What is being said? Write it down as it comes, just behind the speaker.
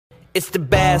It's the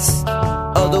best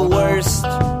of the worst.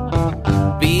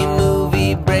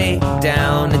 B-movie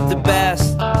breakdown. It's the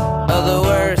best of the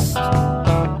worst.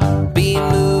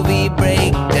 B-movie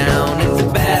breakdown. It's the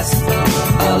best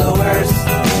of the worst.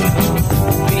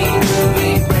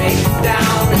 B-movie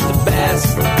breakdown. It's the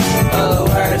best of the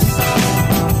worst.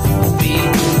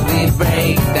 B-movie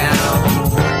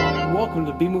breakdown. Welcome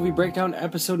to B-movie breakdown,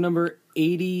 episode number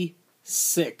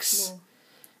 86.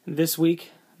 This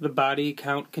week, the body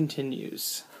count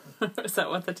continues. Is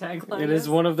that what the tagline is? It is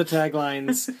one of the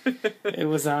taglines. It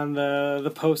was on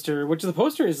the poster, which the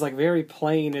poster is like very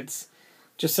plain. It's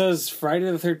just says Friday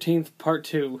the 13th Part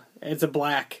 2. It's a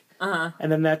black. Uh-huh.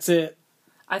 And then that's it.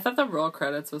 I thought the roll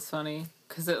credits was funny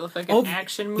because it looked like an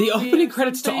action movie. The opening or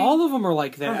credits something. to all of them are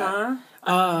like that. Uh-huh.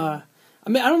 I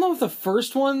mean, I don't know if the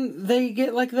first one they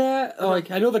get like that. Uh-huh.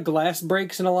 Like, I know the glass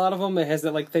breaks in a lot of them. It has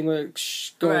that like thing where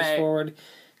it goes Right. forward.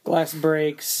 Glass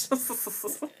breaks.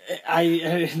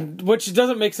 Which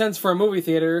doesn't make sense for a movie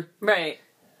theater. Right.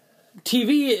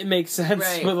 TV, it makes sense,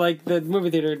 Right. but like the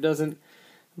movie theater, it doesn't.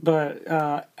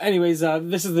 But anyways,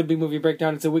 this is the B-Movie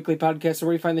Breakdown. It's a weekly podcast where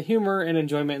we find the humor and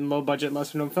enjoyment in low-budget,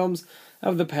 lesser-known films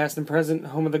of the past and present,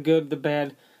 home of the good, the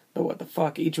bad, the what the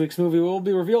fuck. Each week's movie will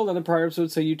be revealed on the prior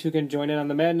episode, so you too can join in on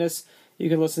the madness. You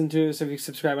can listen to us if you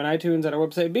subscribe on iTunes, at our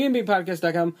website,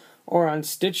 bnbpodcast.com, or on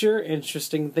Stitcher.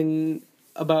 Interesting thing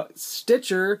about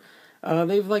Stitcher,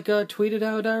 they've tweeted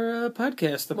out our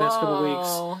podcast the past couple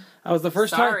weeks. I was the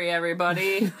first time. Sorry,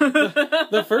 everybody.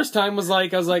 The first time was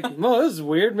like, I was like, well, this is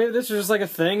weird. Maybe this was just like a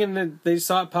thing, and then they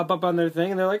saw it pop up on their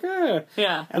thing, and they're like, eh.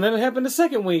 Yeah. And then it happened the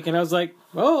second week, and I was like,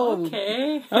 oh,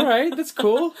 Okay. all right, that's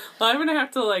cool. Well, I'm gonna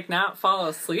have to not fall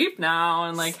asleep now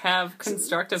and have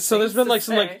constructive. So there's things been to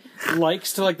some say.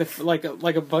 likes to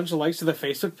a bunch of likes to the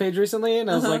Facebook page recently, and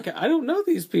I was like, I don't know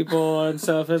these people and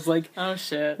stuff. It's like, Oh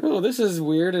shit. oh, this is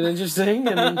weird and interesting,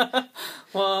 and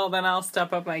Well, then I'll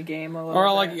step up my game a little.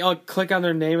 or bit. I'll click on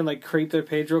their name and create their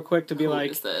page real quick to be Who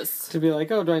like. is this? To be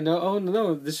like, oh, do I know? Oh,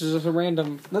 no, this is just a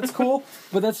random. That's cool,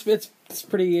 but it's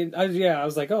pretty. I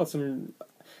was like, oh,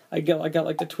 I got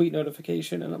like the tweet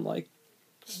notification, and I'm like,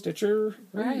 Stitcher,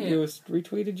 Right. It was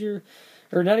retweeted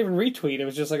or not even retweet. It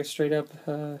was just like a straight up.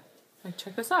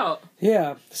 Check this out.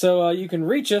 Yeah, so you can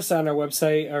reach us on our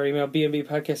website, our email,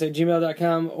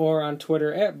 bnbpodcast@gmail.com, or on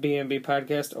Twitter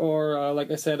 @bnbpodcast, or like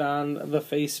I said, on the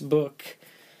Facebook.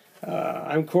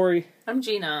 I'm Corey. I'm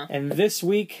Gina. And this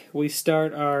week, we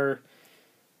start our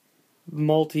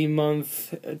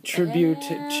multi-month tribute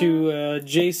to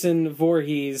Jason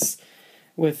Voorhees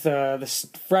with the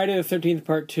Friday the 13th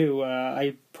Part 2.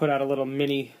 I put out a little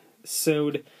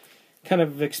mini-sode kind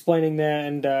of explaining that,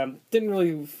 and didn't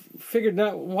really figured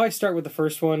out why start with the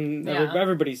first one. Yeah.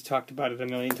 Everybody's talked about it a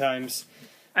million times.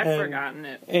 I've forgotten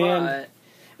it, and- but...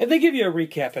 And they give you a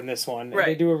recap in this one. Right.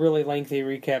 They do a really lengthy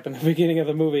recap in the beginning of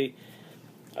the movie.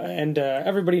 And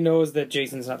everybody knows that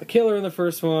Jason's not the killer in the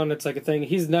first one. It's like a thing.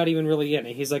 He's not even really in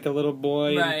it. He's like a little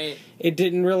boy. Right. It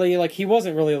didn't really, he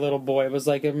wasn't really a little boy. It was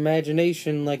like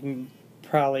imagination,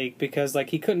 probably, because,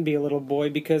 he couldn't be a little boy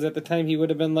because at the time he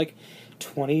would have been,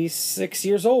 26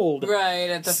 years old. Right,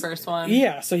 at the first one.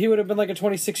 Yeah, so he would have been, a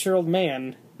 26-year-old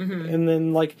man. Mm-hmm. And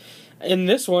then, in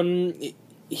this one,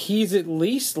 he's at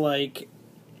least,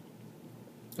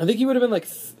 I think he would have been 33.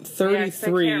 Yeah, 'cause I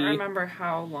can't remember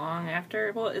how long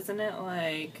after. Well, isn't it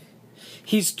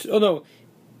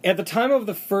At the time of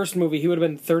the first movie, he would have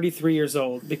been 33 years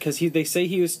old because they say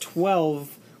he was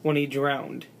 12 when he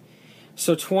drowned.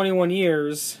 So 21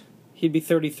 years, he'd be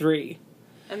 33.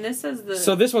 And this is the...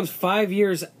 So this one's 5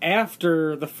 years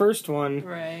after the first one.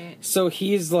 Right. So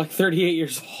he's 38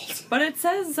 years old. But it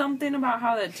says something about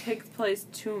how that takes place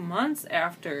 2 months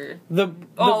after. Then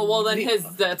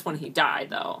That's when he died,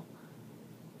 though.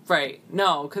 Right.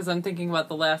 No, because I'm thinking about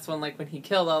the last one, when he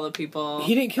killed all the people.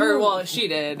 He didn't kill Or, them. well, she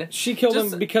did. She killed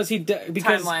him because he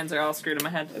because Timelines are all screwed in my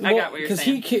head. I got what you're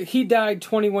saying. Because he died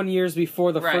 21 years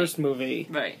before the Right. first movie.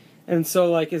 Right. And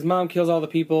so, his mom kills all the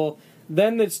people.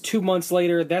 Then it's 2 months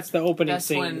later. That's the opening That's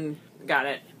scene. when... Got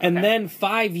it. And Okay. then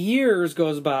 5 years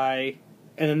goes by,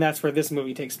 and then that's where this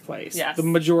movie takes place. Yes. The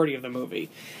majority of the movie.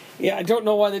 Yeah, I don't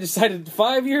know why they decided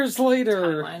 5 years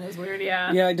later. Timeline is weird,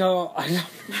 yeah. Yeah, I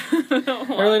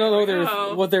really don't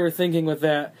know what they were thinking with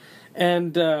that.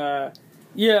 And, it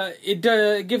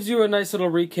gives you a nice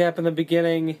little recap in the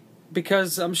beginning,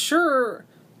 because I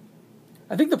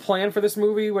think the plan for this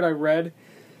movie, what I read,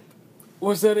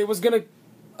 was that it was going to,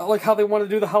 how they want to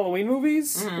do the Halloween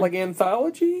movies,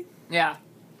 anthology. Yeah.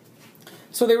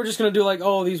 So they were just going to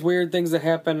do, these weird things that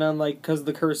happen on, because of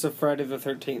the curse of Friday the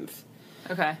 13th.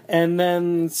 Okay. And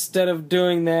then instead of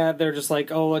doing that, they're just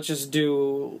let's just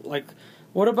do,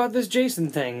 what about this Jason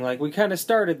thing? Like, we kind of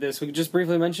started this. We just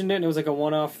briefly mentioned it, and it was like a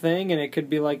one-off thing, and it could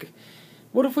be like,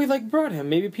 what if we, like, brought him?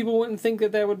 Maybe people wouldn't think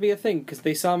that would be a thing, because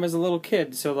they saw him as a little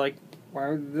kid, so, like,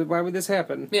 why would this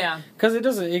happen? Yeah. Because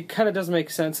it kind of doesn't make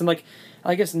sense, and, like,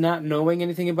 I guess not knowing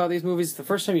anything about these movies, the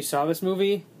first time you saw this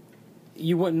movie,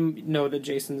 you wouldn't know that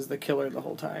Jason's the killer the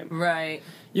whole time. Right.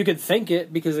 You could think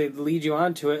it, because they lead you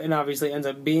onto it, and obviously ends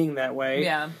up being that way.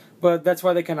 Yeah. But that's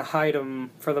why they kind of hide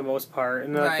him for the most part.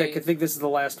 And Right. I think this is the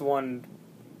last one.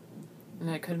 And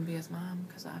it couldn't be his mom,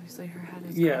 because obviously her head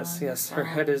is Yes, gone. yes, her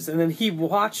head is... And then he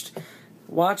watched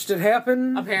it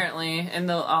happen. Apparently, and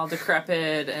they're all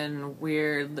decrepit and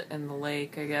weird in the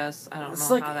lake, I guess. I don't It's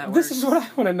know like, how that works. this is what I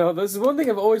want to know. This is one thing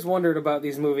I've always wondered about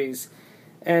these movies.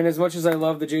 And as much as I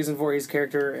love the Jason Voorhees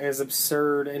character, as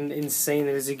absurd and insane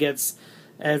as he gets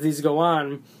as these go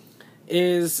on,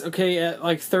 is, okay, at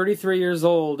like 33 years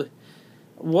old,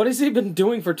 what has he been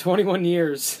doing for 21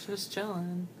 years? Just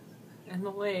chilling in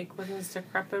the lake with his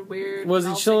decrepit, weird. Was he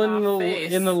melting chilling off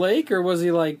face. in the lake, or was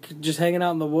he, like, just hanging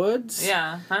out in the woods?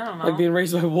 Yeah, I don't know. Like being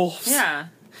raised by wolves? Yeah,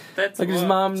 that's Like his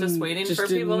mom just waiting just for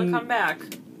people to didn't- come back.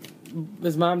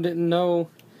 His mom didn't know.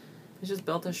 He just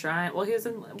built a shrine. Well, he was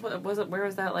in, what was it? Where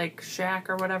was that, like, shack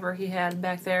or whatever he had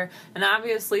back there? And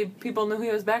obviously, people knew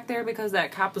he was back there because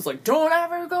that cop was like, "Don't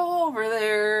ever go over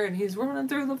there!" And he's running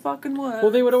through the fucking woods. Well,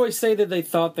 they would always say that they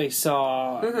thought they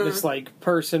saw Mhm. this, like,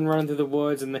 person running through the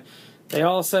woods, and they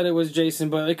all said it was Jason,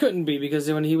 but it couldn't be, because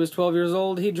when he was 12 years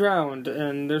old, he drowned,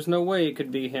 and there's no way it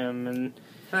could be him, and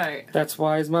Right. that's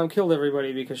why his mom killed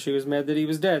everybody, because she was mad that he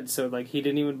was dead, so, like, he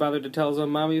didn't even bother to tell his own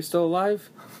mom he was still alive.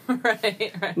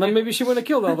 right. Then maybe she wouldn't have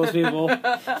killed all those people.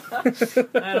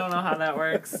 I don't know how that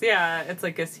works. Yeah, it's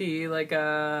like, is he like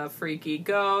a freaky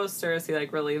ghost, or is he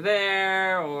like really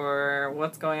there, or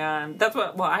what's going on? That's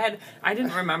what. Well, I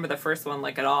didn't remember the first one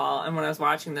like at all, and when I was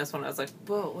watching this one, I was like,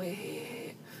 but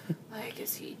wait, like,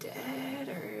 is he dead,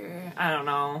 or I don't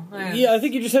know. Yeah, I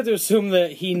think you just have to assume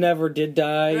that he never did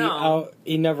die. No.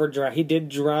 He never drowned. He did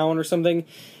drown or something,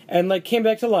 and, like, came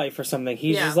back to life or something.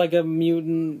 He's Yeah. just like a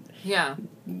mutant, Yeah.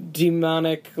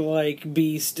 demonic, like,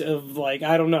 beast of, like,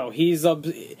 I don't know.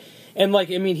 And, like,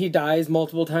 I mean, he dies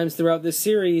multiple times throughout this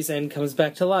series and comes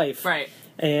back to life. Right.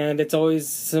 And it's always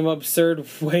some absurd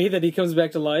way that he comes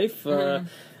back to life. Mhm.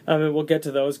 I mean, we'll get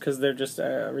to those because they're just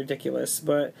ridiculous.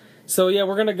 But so yeah,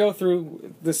 we're gonna go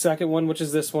through the second one, which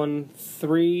is this one,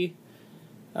 3,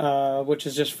 which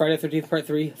is just Friday 13th Part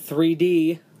 3,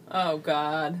 3D. Oh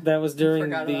God. That was during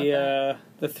forgot about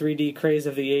the 3D craze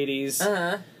of the 80s.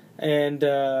 Uh-huh.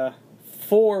 And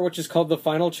 4, which is called The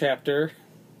Final Chapter.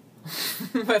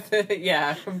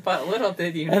 Yeah, but little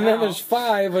did you know. And then there's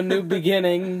 5, A New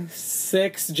Beginning.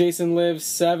 6, Jason Lives.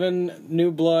 7,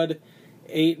 New Blood.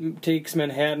 8, Takes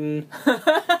Manhattan.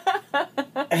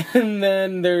 And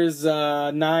then there's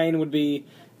 9 would be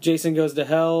Jason Goes to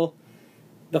Hell,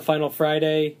 The Final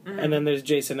Friday, and then there's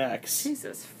Jason X.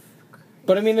 Jesus.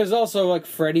 But I mean, there's also like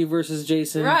Freddy versus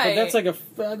Jason. Right. But that's like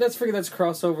that's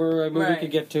crossover. I mean, we Right.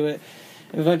 could get to it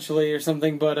eventually or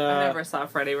something. But I never saw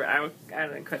Freddy. I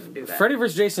couldn't do that. Freddy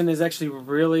vs. Jason is actually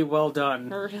really well done.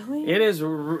 Really? It is.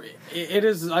 It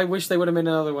is. I wish they would have made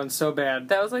another one so bad.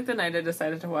 That was like the night I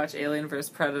decided to watch Alien vs.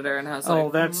 Predator, and I was Oh,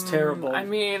 like, that's terrible. I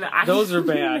mean, Those are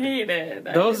bad. Hate it.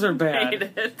 Those are bad. Hate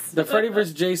it. The Freddy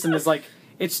vs. Jason is like,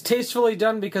 it's tastefully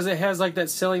done because it has like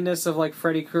that silliness of like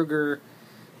Freddy Krueger.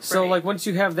 So Right. like once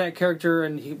you have that character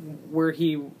and he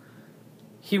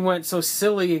went so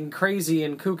silly and crazy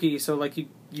and kooky, so like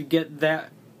you get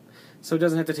that, so it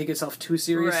doesn't have to take itself too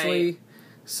seriously. Right.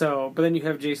 So, but then you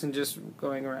have Jason just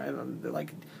going around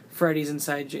like Freddy's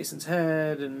inside Jason's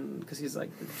head, and because he's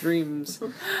like the dreams.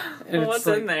 And Well, it's what's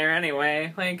like, in there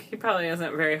anyway? Like, he probably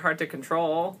isn't very hard to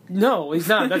control. No, he's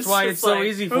not. That's It's why just it's so like,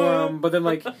 easy for him. But then,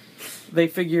 like, they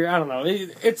figure, I don't know.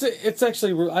 It's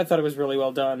actually, I thought it was really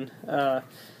well done.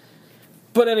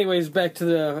 But anyways, back to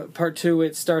the part 2.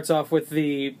 It starts off with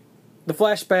the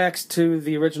flashbacks to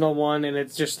the original one, and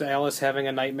it's just Alice having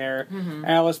a nightmare. Mm-hmm.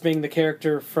 Alice being the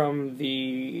character from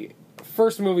the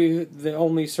first movie, the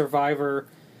only survivor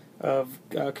of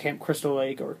Camp Crystal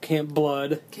Lake, or Camp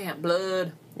Blood, Camp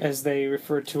Blood. as they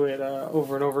refer to it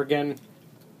over and over again.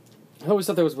 I always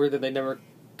thought that was weird that they never...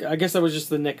 I guess that was just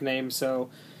the nickname, so...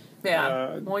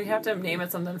 Yeah. Well, you have to name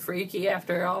it something freaky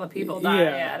after all the people die Yeah.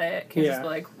 at it. Can't just Yeah. be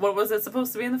like, what was it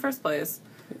supposed to be in the first place?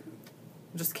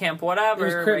 Just Camp whatever,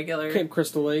 It was regular... Camp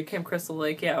Crystal Lake. Camp Crystal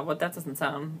Lake, yeah. Well, that doesn't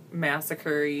sound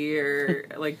massacre-y or,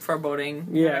 like, foreboding.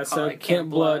 I'm Yeah, gonna call so it Camp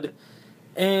Blood.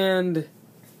 And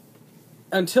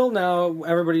until now,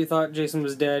 everybody thought Jason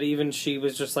was dead. Even she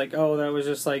was just like, oh, that was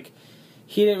just like...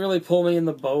 he didn't really pull me in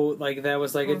the boat. Like, that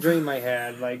was like a dream I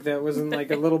had. Like, that wasn't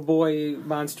like a little boy,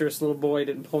 monstrous little boy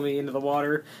didn't pull me into the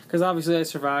water. Because obviously I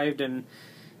survived and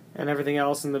everything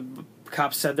else, and the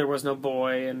cops said there was no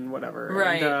boy and whatever.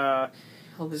 Right. And,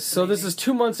 so this is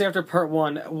 2 months after part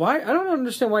 1. Why? I don't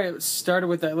understand why it started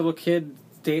with that little kid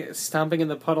stomping in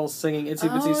the puddles singing Itsy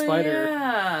Bitsy Spider.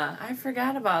 Yeah, I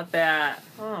forgot about that.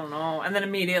 I don't know. And then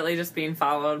immediately just being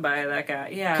followed by that guy.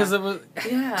 Yeah. Because it was...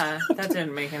 Yeah, that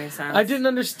didn't make any sense. I didn't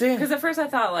understand. Because at first I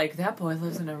thought, like, that boy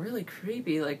lives in a really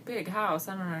creepy, like, big house.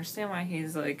 I don't understand why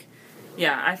he's, like...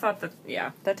 Yeah, I thought that...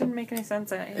 Yeah, that didn't make any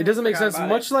sense. It doesn't make sense.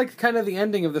 Much like kind of the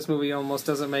ending of this movie almost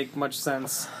doesn't make much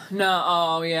sense. No,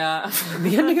 oh, yeah.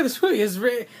 The ending of this movie is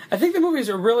really... I think the movie is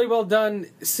a really well done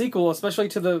sequel, especially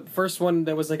to the first one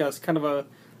that was like a kind of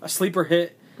a sleeper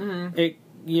hit. Mm-hmm. It,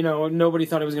 you know, nobody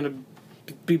thought it was going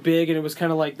to be big, and it was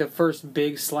kind of like the first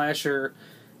big slasher.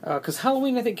 Because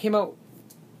Halloween, I think, came out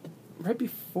right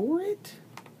before it.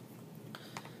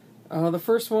 The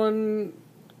first one...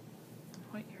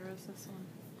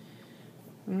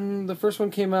 The first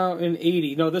one came out in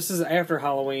 80. No, this is after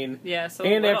Halloween. Yeah, so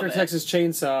and after Texas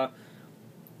Chainsaw.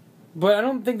 But I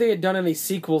don't think they had done any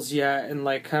sequels yet and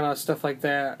like kind of stuff like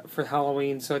that for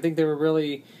Halloween. So I think they were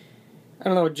really, I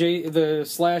don't know, the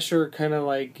slasher kind of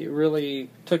like really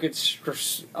took its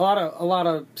a lot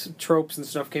of tropes and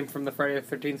stuff came from the Friday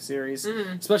the 13th series,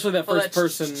 especially that first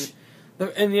person.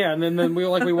 And then we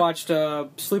watched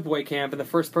Sleepaway Camp, and the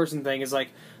first person thing is like,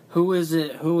 who is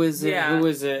it? Who is it? Yeah, who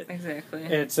is it? Exactly.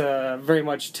 It's very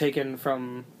much taken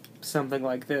from something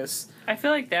like this. I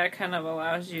feel like that kind of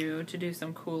allows you to do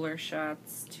some cooler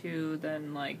shots too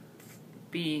than like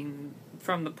being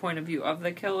from the point of view of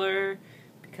the killer,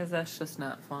 because that's just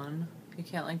not fun. You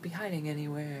can't like be hiding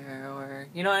anywhere, or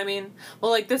you know what I mean?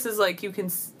 Well, like this is like you can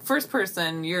first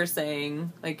person. You're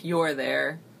saying like you're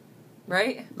there,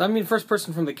 right? I mean, first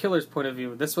person from the killer's point of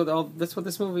view. That's what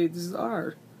this movies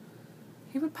are.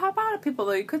 He would pop out at people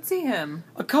though. You could see him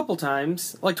a couple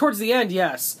times, like towards the end,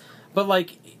 yes. But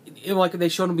like they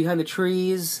showed him behind the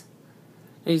trees,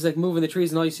 and he's like moving the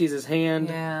trees, and all you see is his hand.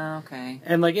 Yeah, okay.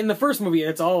 And like in the first movie,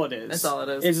 that's all it is. That's all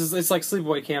it is. It's like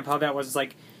Sleepaway Camp. How that was, it's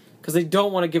like because they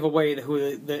don't want to give away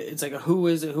it's like who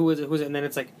is it, and then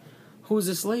it's like, who's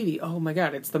this lady? Oh my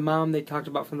god, it's the mom they talked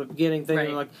about from the beginning thing.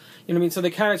 Right. Like, you know what I mean? So they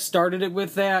kind of started it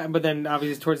with that, but then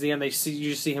obviously towards the end, you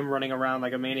just see him running around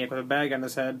like a maniac with a bag on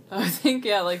his head. I think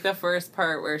like the first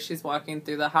part where she's walking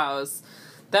through the house.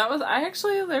 There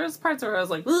was parts where I was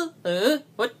like,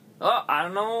 what? Oh, I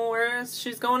don't know where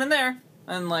she's going in there.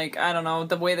 And, like, I don't know,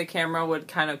 the way the camera would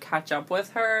kind of catch up with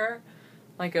her.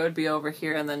 Like, it would be over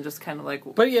here and then just kind of, like...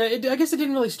 But, yeah, I guess it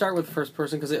didn't really start with first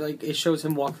person, because it shows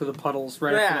him walk through the puddles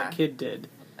right after that kid did.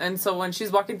 And so when she's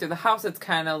walking through the house, it's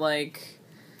kind of like...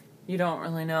 You don't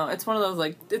really know. It's one of those,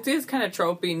 like... It is kind of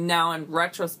tropey now in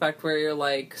retrospect where you're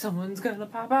like, someone's gonna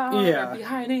pop out or be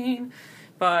hiding.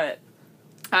 But...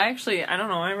 I don't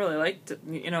know, I really liked,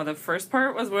 the first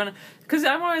part was when, because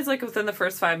I'm always, like, within the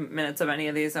first 5 minutes of any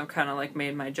of these, I've kind of, like,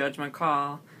 made my judgment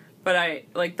call, but I,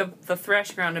 like, the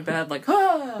thrashing around in bed, like,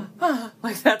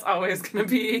 like, that's always gonna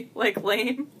be, like,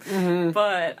 lame,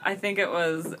 but I think it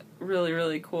was really,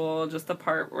 really cool, just the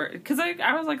part where, because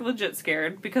I was, like, legit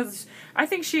scared, because I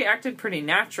think she acted pretty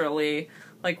naturally.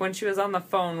 Like, when she was on the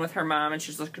phone with her mom, and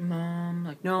she's like, Mom,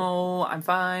 like, no, I'm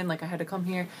fine, like, I had to come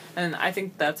here. And I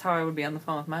think that's how I would be on the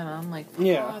phone with my mom, like,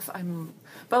 off,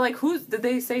 But, like, did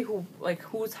they say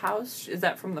whose house? Is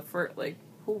that from the first, like,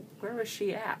 where was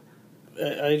she at?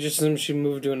 I just assumed she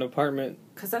moved to an apartment.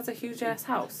 Because that's a huge-ass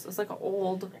house. It's like an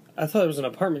old... I thought it was an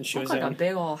apartment she was in. Like a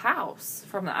big old house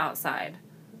from the outside.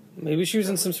 Maybe she was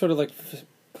in some sort of, like,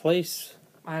 place.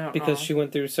 I don't know. Because she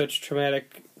went through such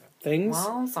traumatic... things?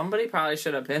 Well, somebody probably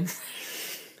should have been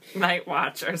night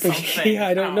watch or something. Yeah,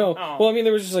 I don't know. Well, I mean,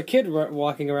 there was just a kid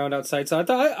walking around outside, so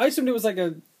I assumed it was like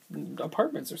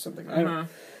apartments or something.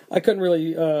 I couldn't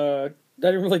really, I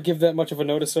didn't really give that much of a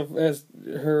notice of as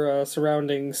her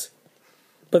surroundings.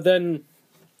 But then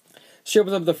she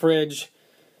opens up the fridge,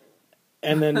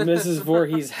 and then Mrs.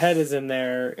 Voorhees' head is in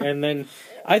there, and then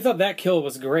I thought that kill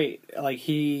was great. Like,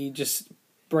 he just...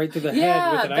 right through the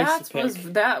head with an ice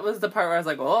pick. That was the part where I was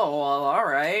like, oh, well, all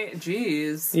right,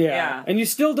 jeez. Yeah. And you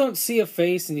still don't see a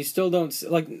face, and you still don't see,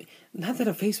 like, not that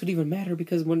a face would even matter,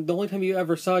 because the only time you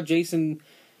ever saw Jason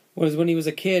was when he was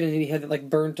a kid, and he had, like,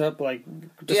 burnt up, like,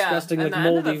 disgusting, like, moldy,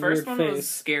 weird face. The first one was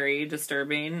scary,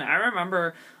 disturbing. I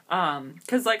remember...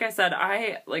 because like I said,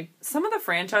 some of the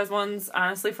franchise ones,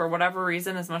 honestly, for whatever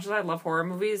reason, as much as I love horror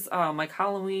movies, like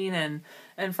Halloween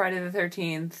and Friday the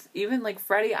 13th, even like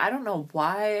Freddy, I don't know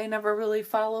why I never really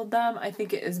followed them. I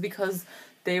think it is because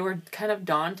they were kind of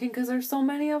daunting because there's so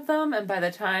many of them. And by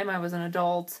the time I was an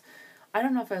adult, I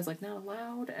don't know if I was, like, not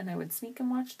allowed and I would sneak and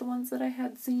watch the ones that I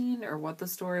had seen or what the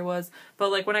story was.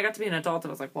 But, like, when I got to be an adult, I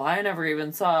was like, well, I never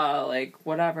even saw, like,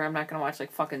 whatever. I'm not going to watch,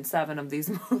 like, fucking 7 of these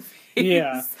movies.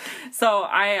 Yeah. So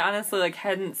I honestly, like,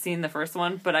 hadn't seen the first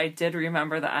one, but I did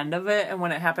remember the end of it. And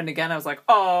when it happened again, I was like,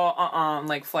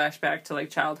 like, flashback to, like,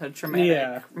 childhood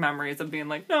traumatic memories of being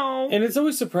like, no. And it's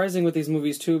always surprising with these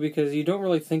movies, too, because you don't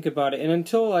really think about it. And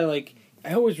until I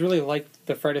always really liked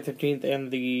the Friday the 13th and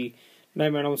the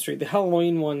Nightmare on Elm Street. The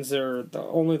Halloween ones are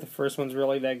only the first one's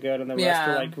really that good, and the rest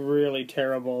are like really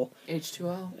terrible.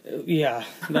 H2O. Yeah,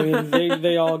 I mean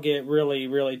they all get really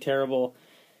really terrible,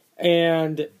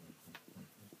 and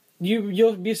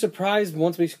you'll be surprised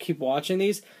once we keep watching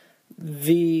these,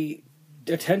 the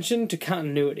attention to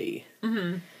continuity.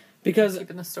 Mm-hmm. Because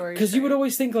keeping the story you would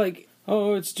always think like,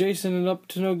 oh, it's Jason and up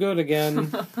to no good again.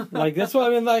 Like that's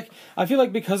what I mean. Like I feel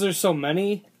like because there's so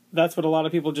many, that's what a lot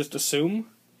of people just assume.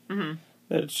 Mm-hmm.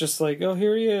 That it's just like, oh,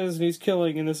 here he is, and he's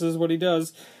killing, and this is what he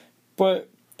does. But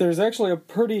there's actually a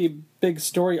pretty big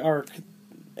story arc,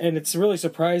 and it's really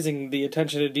surprising the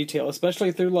attention to detail,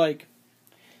 especially through, like,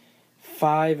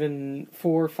 4,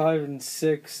 5, and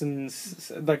 6, and,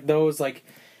 like, those, like,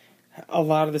 a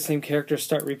lot of the same characters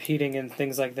start repeating and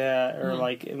things like that, or,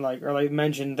 or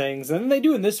mention things. And they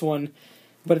do in this one,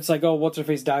 but it's like, oh,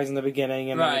 What's-Her-Face dies in the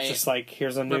beginning, and then it's just like,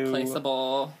 here's a new...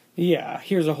 replaceable... Yeah,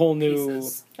 here's a whole new...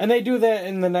 pieces. And they do that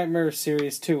in the Nightmare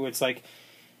series, too. It's like,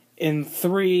 in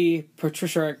 3,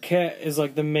 Patricia Arquette is,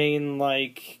 like, the main,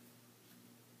 like,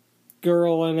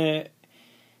 girl in it.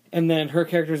 And then her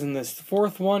character's in this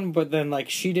 4th one, but then, like,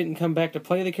 she didn't come back to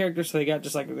play the character, so they got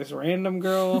just, like, this random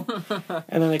girl.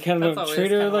 And then they kind of don't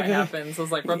treat her like... That's happens.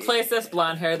 It's like, replace this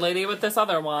blonde-haired lady with this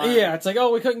other one. Yeah, it's like,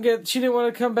 oh, we couldn't get... She didn't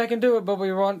want to come back and do it, but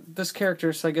we want this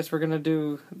character, so I guess we're going to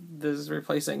do this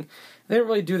replacing. They don't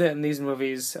really do that in these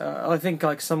movies. I think,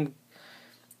 like, some...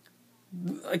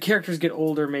 characters get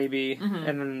older, maybe,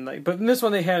 and then, like... But in this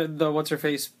one, they had the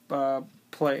What's-Her-Face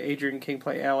play... Adrienne King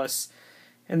play Alice...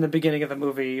 in the beginning of the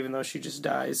movie, even though she just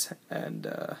dies. And,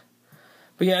 but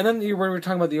yeah, and then we were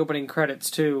talking about the opening credits,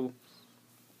 too.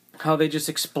 How they just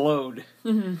explode.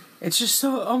 Mm-hmm. It's just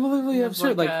so unbelievably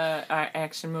absurd. Like a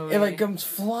action movie. It, like, comes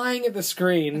flying at the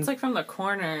screen. It's, like, from the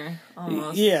corner,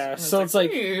 almost. Yeah, so it's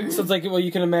like, well,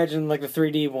 you can imagine, like, the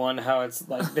 3D one, how it's,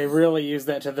 like, they really use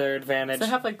that to their advantage. Does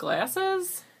it have, like,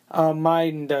 glasses?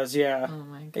 Mine does, yeah. Oh,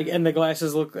 my God. And the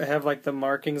glasses have, like, the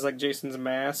markings like Jason's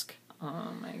mask.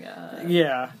 Oh my god.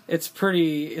 Yeah, it's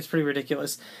pretty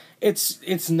ridiculous.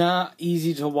 It's not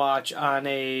easy to watch on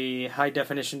a high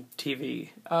definition TV.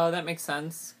 Oh, that makes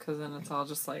sense, because then it's all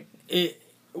just like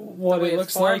what it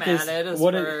looks like is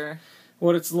what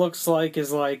it looks like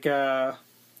is like Is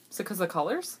it because of the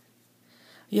colors?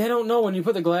 Yeah, I don't know. When you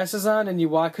put the glasses on and you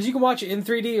watch, because you can watch it in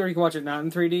 3D or you can watch it not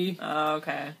in 3D. Oh,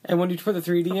 okay. And when you put the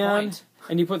 3D on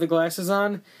and you put the glasses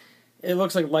on, it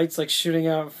looks like lights like shooting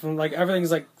out from like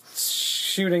everything's like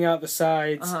shooting out the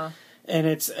sides, and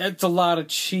it's a lot of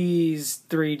cheese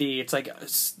 3D. It's like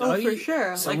for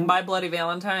sure, like My Bloody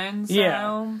Valentine style. Yeah,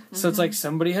 mm-hmm. So it's like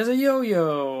somebody has a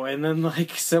yo-yo, and then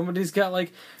like somebody's got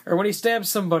like, or when he stabs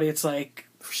somebody, it's like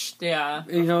it's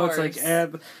like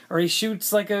or he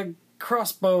shoots like a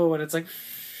crossbow, and it's like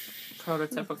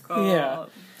prototypical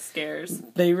scares.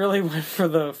 They really went for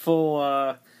the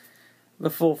full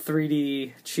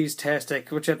 3D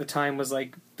cheese-tastic, which at the time was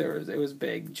like it was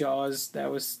big. Jaws, that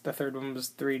was the third one was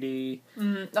 3D.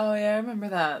 Oh yeah, I remember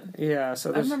that. Yeah,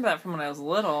 so I remember that from when I was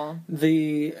little.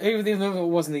 Even though it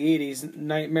wasn't the 80s,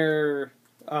 Nightmare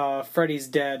Freddy's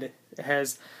Dead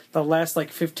has the last like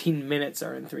 15 minutes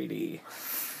are in 3D.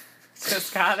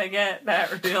 Just gotta get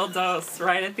that real dose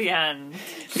right at the end.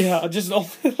 Yeah, just only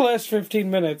the last 15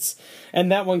 minutes,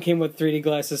 and that one came with 3D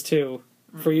glasses too.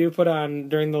 For you to put on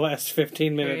during the last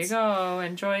 15 minutes. There you go.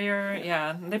 Enjoy your...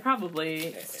 Yeah, they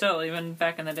probably still, even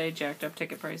back in the day, jacked up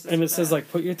ticket prices. And it says,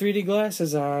 like, put your 3D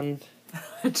glasses on.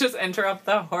 Just interrupt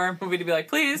the horror movie to be like,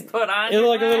 please put on your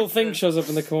like glasses. A little thing shows up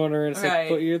in the corner and it's like,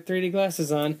 put your 3D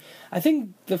glasses on. I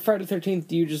think the Friday the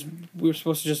 13th, we were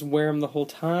supposed to just wear them the whole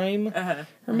time.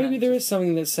 Or maybe there is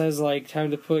something that says, like,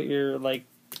 time to put your, like,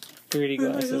 3D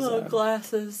glasses like little on.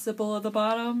 Glasses symbol at the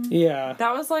bottom. Yeah.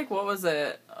 That was like, what was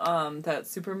it? That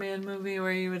Superman movie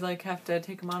where you would like have to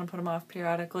take them on and put them off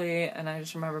periodically, and I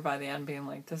just remember by the end being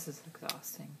like, this is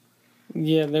exhausting.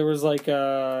 Yeah, there was like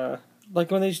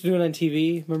when they used to do it on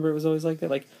TV, remember it was always like that?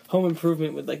 Like, Home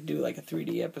Improvement would like do like a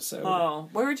 3D episode. Oh,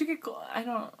 where would you get, I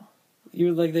don't... You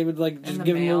would like, they would like just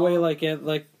give them away like at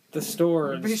like the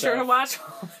store and Be stuff. sure to watch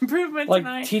Home Improvement Like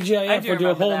tonight. I TGIF do would do a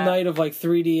remember whole that. night of like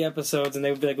 3D episodes, and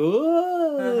they would be like,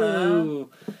 "Whoa!"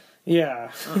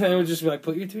 Yeah, they would just be like,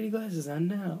 "Put your 3D glasses on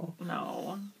now."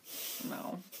 No.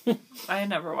 I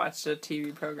never watched a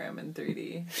TV program in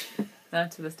 3D.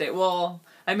 Not to this day. Well,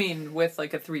 I mean, with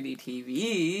like a 3D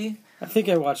TV. I think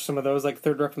I watched some of those, like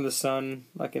Third Rock from the Sun,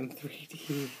 like in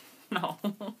 3D. No,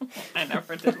 I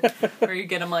never did. Where you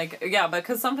get them like, yeah,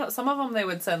 because some of them they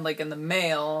would send like in the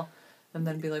mail, and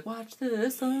then be like, watch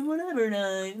this on whatever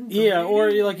night. Yeah,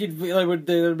 or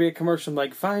there'd be a commercial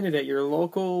like, find it at your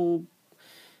local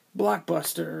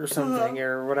Blockbuster or something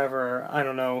or whatever. I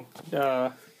don't know.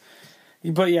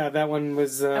 But yeah, that one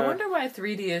was. I wonder why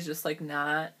 3D is just like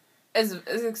not as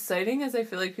exciting as I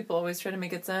feel like people always try to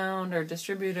make it sound, or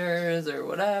distributors or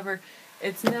whatever.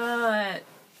 It's not.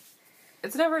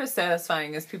 It's never as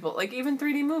satisfying as people, like, even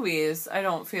 3D movies, I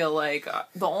don't feel like,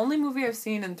 the only movie I've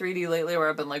seen in 3D lately where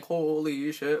I've been like,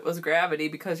 holy shit, was Gravity,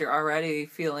 because you're already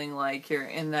feeling like you're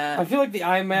in that I feel like the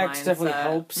IMAX mindset. definitely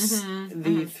helps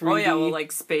the 3D. Oh yeah, well,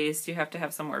 like, space, you have to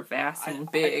have somewhere vast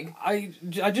and big. I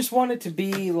just want it to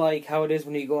be like how it is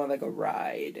when you go on like a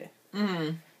ride.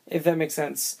 If that makes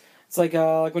sense. It's like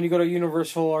when you go to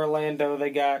Universal Orlando, they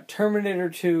got Terminator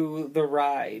 2, the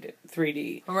ride,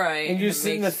 3D. Right. And you just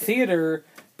sit in the theater,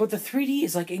 but the 3D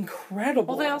is like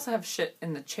incredible. Well, they also have shit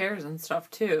in the chairs and stuff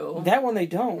too. That one they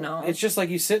don't. No. It's just like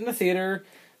you sit in the theater,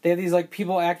 they have these like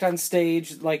people act on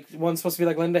stage, like one's supposed to be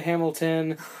like Linda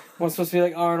Hamilton, one's supposed to be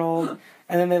like Arnold,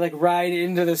 and then they like ride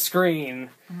into the screen.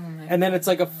 And then it's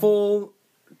like a full,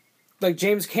 like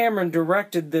James Cameron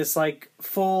directed this like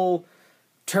full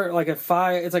like a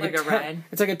five. It's like a ride.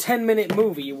 It's like a 10-minute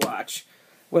movie you watch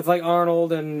with like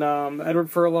Arnold and Edward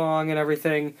Furlong and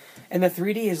everything, and the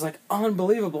 3D is like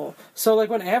unbelievable. So like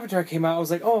when Avatar came out, I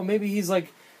was like, oh, maybe he's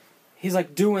like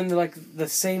doing like the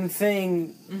same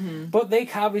thing, but they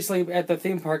obviously at the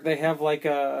theme park they have like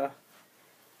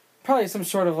probably some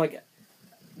sort of like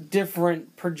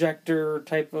different projector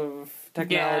type of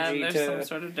technology. Yeah, there's some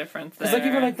sort of difference there. It's like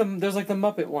even like there's like the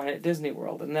Muppet one at Disney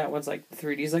World, and that one's like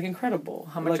 3D is like incredible.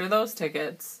 How much like, are those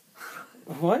tickets?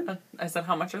 What? I said,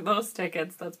 how much are those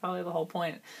tickets? That's probably the whole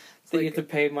point. It's That like, you have to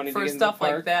pay money to for get in stuff the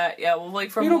park. like that. Yeah, well, like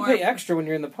for You more. don't pay extra when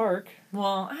you're in the park.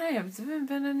 Well, I haven't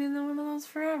been in either one of those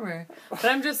forever. But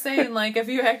I'm just saying, like, if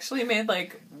you actually made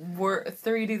like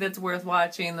 3D that's worth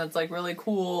watching, that's like really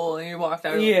cool, and you walked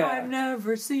out, Yeah. like, I've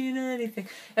never seen anything.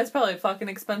 That's probably fucking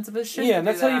expensive as shit. Yeah, to and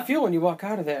that's do how you that. feel when you walk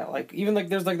out of that. Like even like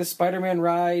there's like the Spider-Man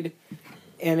ride,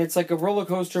 and it's like a roller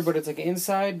coaster, but it's like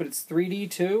inside, but it's 3D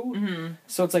too. Mm-hmm.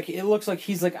 So it's like it looks like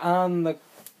he's like on the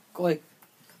like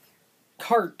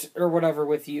cart or whatever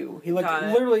with you. He like Got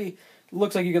it. literally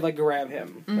looks like you could like grab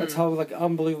him. Mm-hmm. That's how like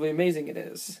unbelievably amazing it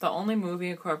is. The only movie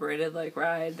incorporated like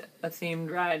a themed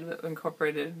ride that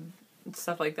incorporated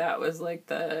stuff like that was like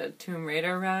the Tomb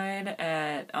Raider ride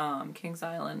at Kings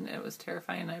Island. It was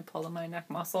terrifying. I pulled my neck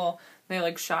muscle. They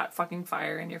like shot fucking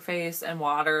fire in your face and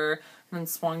water and then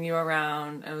swung you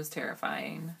around. It was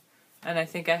terrifying. And I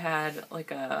think I had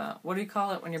like what do you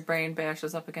call it when your brain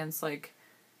bashes up against like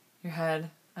your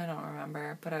head? I don't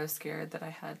remember, but I was scared that I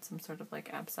had some sort of like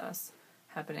abscess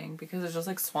happening because it just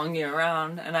like swung you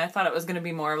around, and I thought it was going to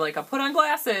be more of like a put on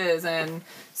glasses and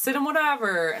sit in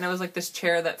whatever, and it was like this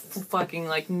chair that fucking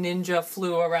like ninja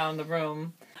flew around the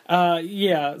room.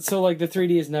 Yeah, so like the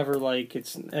 3D is never like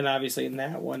and obviously in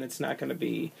that one it's not going to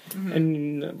be,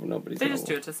 and nobody's. They just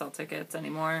do it to sell tickets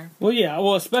anymore. Well, yeah,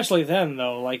 well, especially then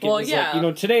though, like it was yeah.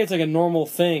 like today it's like a normal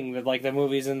thing that like the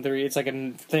movies in 3D, it's like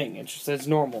a thing. It's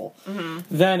normal.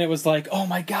 Then it was like, oh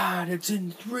my god, it's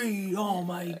in 3. Oh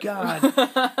my god,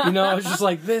 it's just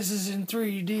like this is in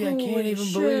 3D. I can't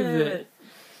even believe it.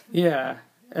 Yeah,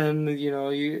 and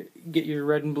you get your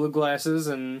red and blue glasses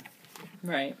and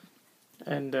Right.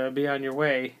 and be on your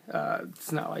way.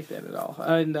 It's not like that at all.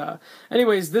 And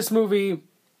anyways, this movie,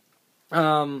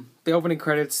 the opening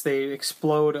credits, they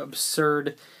explode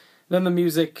absurd. Then the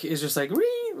music is just like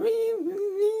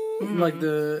like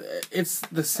it's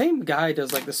the same guy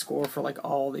does like the score for like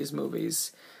all these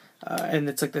movies, and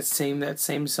it's like that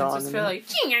same song. I just feel like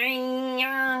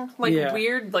Yeah.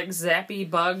 weird like zappy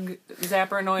bug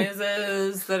zapper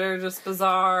noises that are just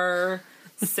bizarre,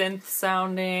 synth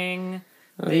sounding.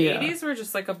 The 80s were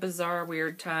just like a bizarre,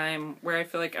 weird time where I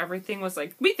feel like everything was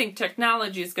like, we think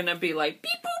technology is gonna be like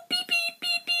beep boop beep beep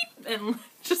beep beep, and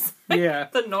just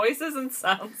like the noises and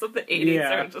sounds of the 80s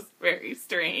are just very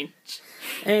strange.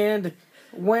 And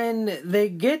when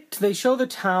they show the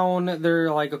town,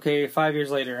 they're like, okay, 5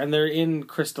 years later, and they're in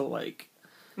Crystal Lake,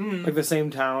 like the same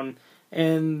town,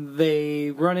 and they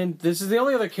run in. This is the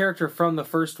only other character from the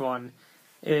first one,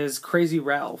 is Crazy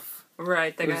Ralph.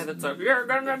 Right, the guy that's like, you're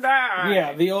gonna die.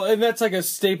 Yeah, and that's like a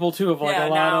staple too of like a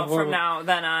lot now, of from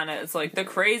then on, it's like the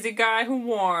crazy guy who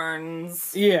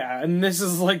warns. Yeah, and this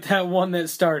is like that one that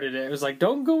started it. It was like,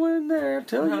 don't go in there. I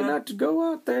tell you not to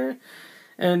go out there.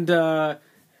 And but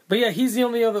yeah, he's the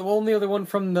only other one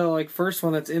from the like first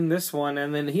one that's in this one,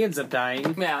 and then he ends up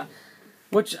dying. Yeah.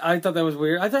 Which I thought that was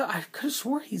weird. I could have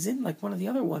swore he's in like one of the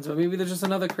other ones, but maybe there's just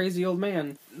another crazy old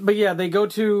man. But yeah, they go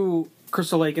to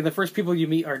Crystal Lake, and the first people you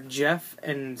meet are Jeff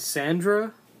and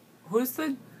Sandra. Who's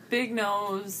the big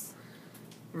nose,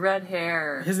 red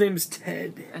hair? His name's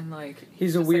Ted. And like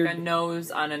he's just a weird like a nose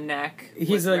on a neck.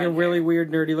 He's like a really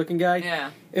weird nerdy looking guy. Yeah.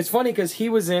 It's funny because he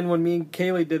was in when me and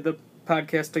Kaylee did the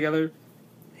podcast together.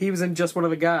 He was in Just One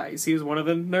of the Guys. He was one of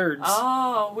the nerds.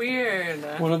 Oh,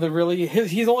 weird. One of the really...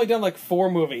 He's only done like 4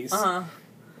 movies. Uh-huh.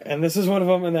 And this is one of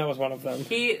them, and that was one of them.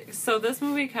 So this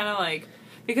movie kind of like...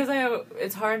 Because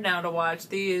it's hard now to watch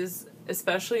these,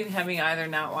 especially having either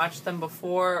not watched them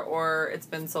before or it's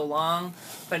been so long,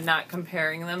 but not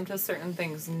comparing them to certain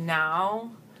things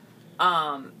now.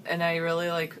 And I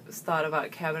really like thought about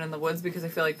Cabin in the Woods because I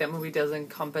feel like that movie does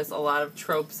encompass a lot of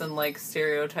tropes and like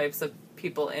stereotypes of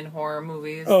people in horror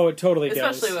movies. Oh, it totally does.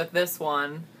 Especially with this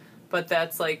one. But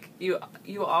that's like, you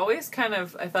always kind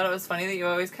of, I thought it was funny that you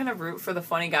always kind of root for the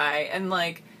funny guy. And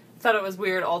like, I thought it was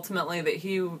weird ultimately that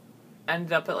he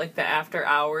ended up at like the after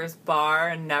hours bar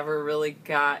and never really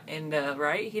got into,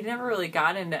 right? He never really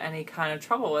got into any kind of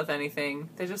trouble with anything.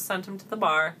 They just sent him to the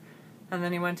bar and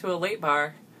then he went to a late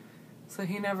bar. So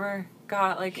he never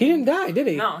got like... He didn't die, did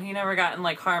he? No, he never got in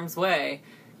like harm's way.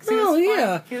 Oh,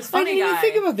 yeah. He was funny I didn't even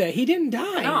think about that. He didn't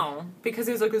die. No, because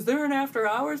he was like, is there an after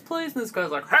hours place? And this guy's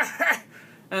like,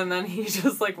 and then he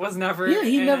just like was never... Yeah,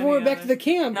 he never went back to the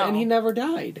camp, No. and he never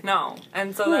died. No,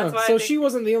 and so that's why So she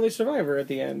wasn't the only survivor at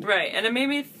the end. Right, and it made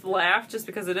me laugh just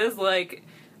because it is like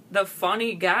the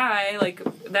funny guy, like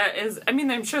that is, I mean,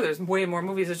 I'm sure there's way more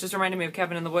movies. It just reminded me of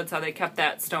Cabin in the Woods, how they kept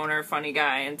that stoner funny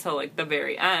guy until like the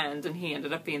very end, and he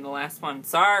ended up being the last one.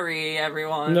 Sorry,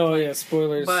 everyone. No, yeah,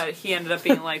 spoilers. But he ended up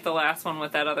being like the last one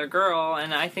with that other girl,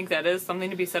 and I think that is something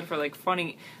to be said for like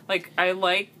funny. Like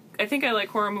I think I like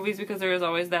horror movies because there is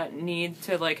always that need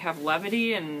to like have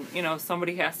levity, and you know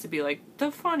somebody has to be like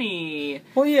the funny,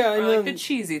 well, yeah, or like the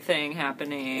cheesy thing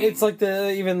happening. It's like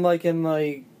even like in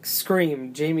like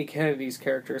Scream, Jamie Kennedy's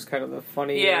character is kind of the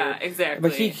funny. Yeah, exactly.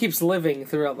 But he keeps living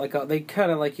throughout. Like they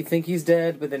kind of like you think he's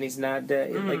dead, but then he's not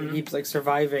dead. Mm-hmm. Like he keeps like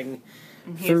surviving.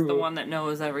 And he's the one that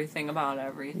knows everything about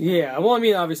everything. Yeah, well, I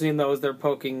mean, obviously in those they're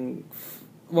poking.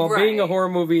 Well, Right. being a horror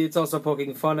movie, it's also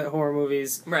poking fun at horror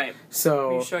movies. Right.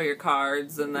 So You show your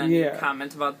cards, and then you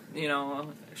comment about,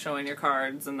 showing your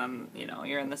cards, and then,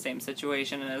 you're in the same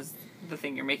situation as the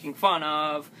thing you're making fun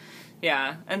of.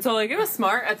 Yeah. And so, like, it was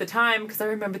smart at the time, because I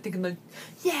remember thinking, like,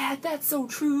 yeah, that's so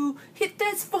true.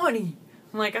 That's funny.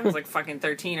 I'm like, I was, like, fucking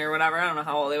 13 or whatever. I don't know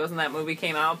how old I was when that movie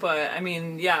came out, but, I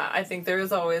mean, yeah, I think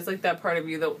there's always, like, that part of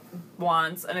you that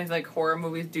wants, and I think horror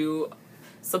movies do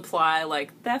supply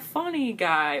like that funny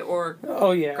guy or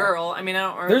girl. I mean, I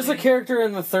don't really... There's a character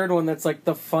in the third one that's like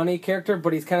the funny character,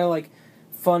 but he's kind of like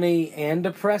funny and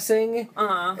depressing.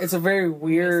 It's a very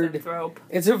weird...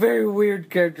 It's a very weird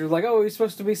character. Like, oh, he's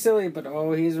supposed to be silly, but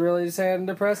oh, he's really sad and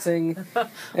depressing.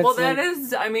 Well, that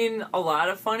is... I mean, a lot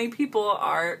of funny people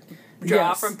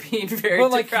draw from being very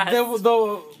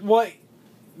depressed. What...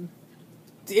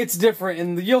 It's different,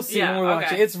 and you'll see when we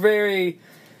watch it.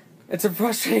 It's a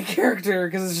frustrating character,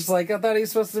 because it's just like, I thought he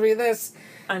was supposed to be this.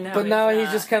 I know, but now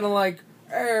he's just kind of like,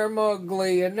 I'm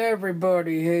ugly and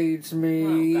everybody hates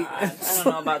me. Oh, God. I don't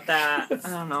know about that. I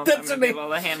don't know if I'm going to be able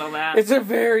to handle that. It's a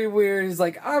very weird, he's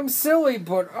like, I'm silly,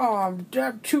 but I'm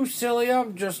too silly.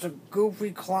 I'm just a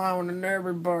goofy clown and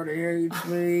everybody hates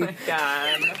me. Oh my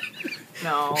God.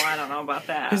 No, I don't know about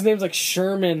that. His name's like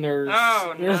Sherman or...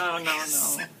 Oh,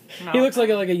 no. He looks like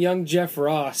a young Jeff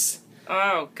Ross.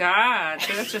 Oh, God.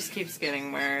 That just keeps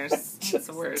getting worse.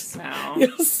 It's worse now.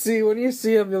 You'll see. When you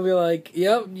see him, you'll be like,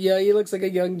 yep, yeah, he looks like a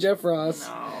young Jeff Ross.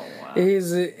 No.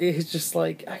 He's just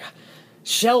like...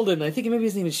 Sheldon. I think maybe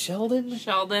his name is Sheldon?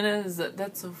 Sheldon is...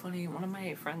 That's so funny. One of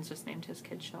my friends just named his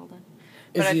kid Sheldon.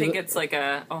 But I think it's like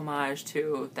a homage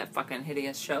to that fucking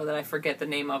hideous show that I forget the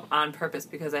name of on purpose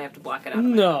because I have to block it out of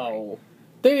my memory.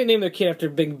 They didn't name their kid after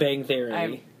Big Bang Theory.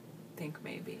 I think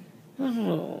maybe. Oh,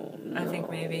 no. I think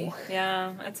maybe.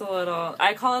 Yeah, it's a little...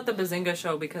 I call it the Bazinga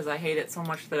Show because I hate it so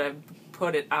much that I've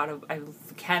put it out of... I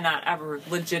cannot ever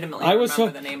legitimately remember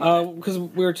the name of it. Because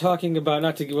we were talking about...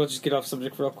 We'll just get off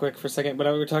subject real quick for a second,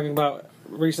 but we were talking about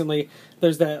recently,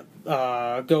 there's that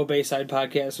Go Bayside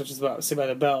podcast, which is about Saved by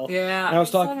the Bell. Yeah. And I was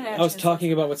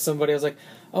talking about with somebody, I was like,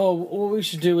 oh, what we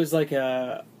should do is like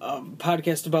a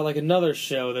podcast about like another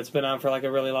show that's been on for like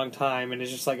a really long time and is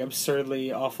just like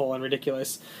absurdly awful and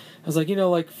ridiculous. I was like,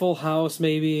 like Full House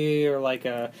maybe, or like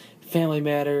Family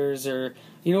Matters, or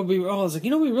I was like,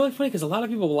 it'd be really funny because a lot of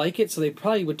people like it, so they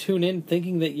probably would tune in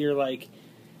thinking that you're like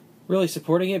really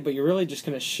supporting it, but you're really just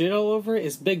gonna shit all over it.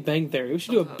 Is Big Bang Theory. We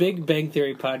should do a Big Bang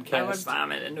Theory podcast. I would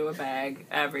vomit into a bag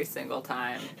every single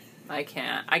time. I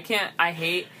can't. I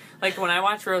hate. Like, when I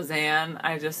watch Roseanne,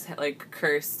 I just,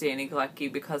 curse Danny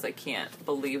Galecki because I can't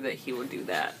believe that he would do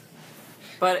that.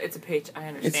 But it's a page, I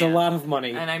understand. It's a lot of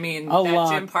money. And I mean, Jim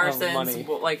Jim Parsons,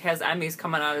 has Emmys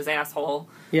coming out of his asshole.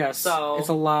 Yes, so it's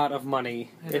a lot of money.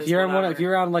 If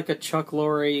you're on like a Chuck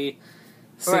Lorre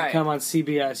sitcom on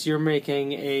CBS, you're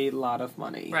making a lot of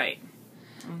money. Right.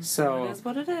 So it is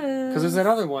what it is. Because there's that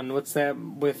other one. What's that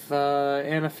with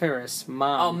Anna Faris?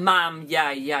 Mom. Oh, Mom.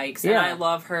 Yeah, yikes. Yeah. And I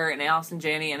love her and Allison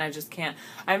Janney, and I just can't.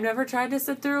 I've never tried to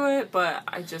sit through it, but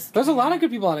I just There's a lot of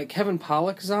good people on it. Kevin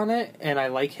Pollak's on it, and I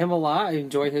like him a lot. I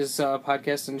enjoy his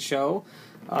podcast and show.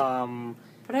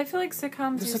 But I feel like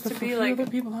sitcoms used to be other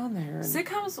people on there.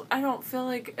 Sitcoms, I don't feel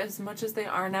like as much as they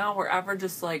are now, were ever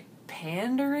just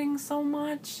pandering so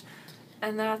much.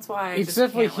 And that's why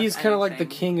he's kind of like the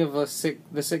king of the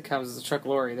sitcoms is Chuck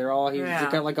Lorre.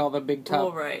 He's got like all the big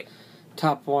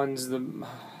top ones.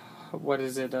 What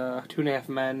is it? 2.5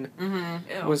 Men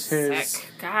was his.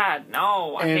 Sick. God,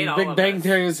 no! I hate all Big of Bang this.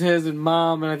 Theory was his, and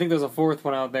Mom, and I think there's a fourth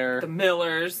one out there. The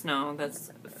Millers. No,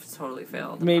 that's totally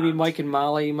failed. Maybe Mike and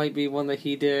Molly might be one that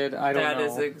he did. I don't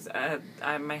know. That is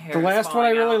my hair. The last one I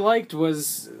really out. liked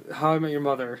was How I Met Your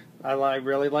Mother. I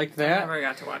really liked that. I never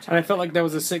got to watch it. And I felt like that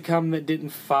was a sitcom that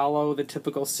didn't follow the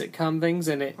typical sitcom things,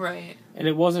 and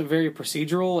it wasn't very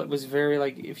procedural. It was very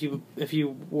like if you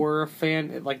were a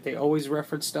fan, they always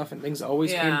referenced stuff and things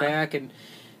always came back, and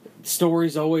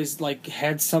stories always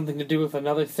had something to do with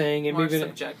another thing, and more maybe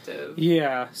subjective.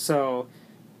 Yeah, so.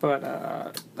 But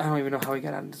I don't even know how we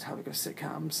got on the topic of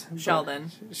sitcoms.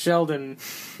 Sheldon,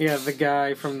 yeah, the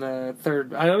guy from the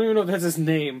third. I don't even know if that's his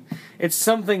name. It's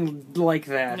something like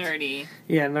that. Nerdy.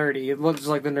 Yeah, nerdy. It looks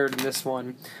like the nerd in this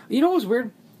one. You know what was weird?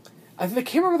 I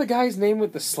can't remember the guy's name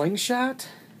with the slingshot.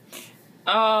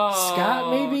 Oh.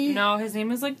 Scott, maybe? No, his name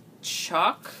was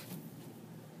Chuck.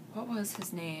 What was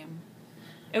his name?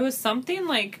 It was something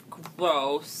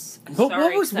gross. But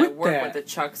what was I with work that? with the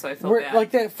Chuck, so I feel bad.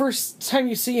 Like that first time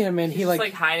you see him, and he's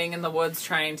hiding in the woods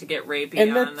trying to get rapey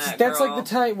and on that that's girl. the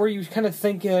time where you kind of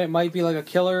think it might be a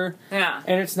killer. Yeah.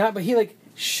 And it's not, but he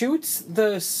shoots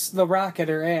the rock at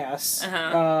her ass.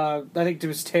 I think it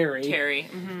was Terry.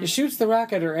 Mm-hmm. He shoots the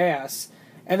rock at her ass,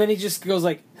 and then he just goes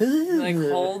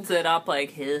holds it up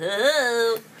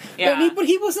yeah. But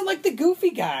he wasn't the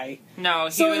goofy guy. No,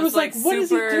 so he it was what is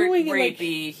he doing?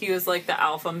 Rapey. He was the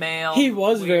alpha male. He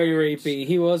was very rapey.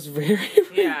 He was very.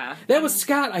 Yeah. That was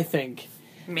Scott, I think.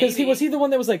 Because was he the one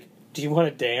that was "Do you want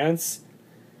to dance?"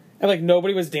 And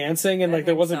nobody was dancing, and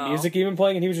there wasn't music even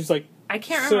playing, and he was just I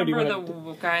can't remember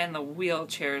the guy in the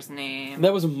wheelchair's name.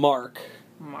 That was Mark.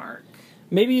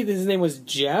 Maybe his name was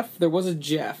Jeff. There was a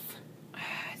Jeff.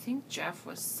 I think Jeff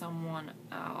was someone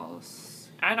else.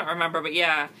 I don't remember, but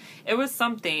yeah, it was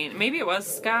something. Maybe it was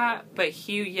Scott, but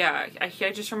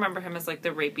I just remember him as the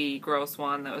rapey, gross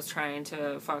one that was trying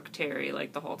to fuck Terry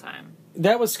the whole time.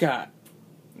 That was Scott.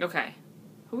 Okay.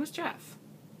 Who was Jeff?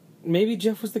 Maybe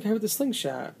Jeff was the guy with the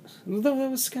slingshot. No,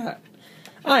 that was Scott.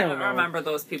 I don't know. Remember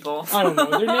those people. I don't know.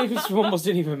 Their names almost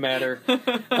didn't even matter.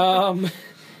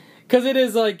 Because it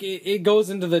is it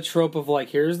goes into the trope of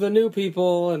here's the new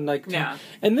people and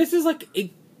and this is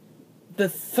the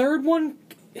third one.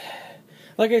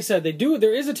 Like I said,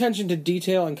 there is attention to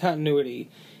detail and continuity,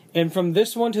 and from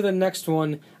this one to the next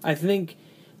one, I think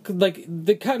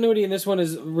the continuity in this one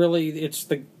is really it's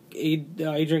the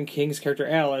Adrian King's character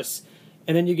Alice,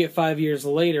 and then you get 5 years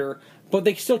later, but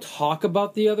they still talk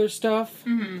about the other stuff.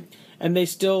 Mm-hmm. And they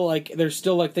still there's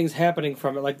still things happening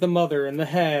from it, the mother and the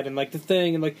head and the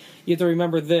thing, and you have to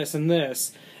remember this and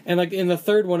this, and in the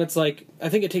third one it's I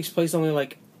think it takes place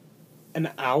only an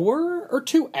hour or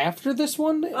two after this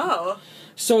one. Oh,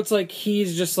 so it's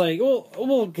he's just well,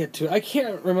 we'll get to it. I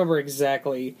can't remember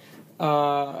exactly,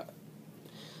 but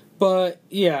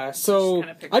yeah. So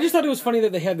I just thought it was funny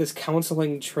that they had this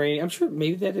counseling training. I'm sure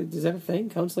maybe is that a thing?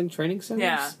 Counseling training centers.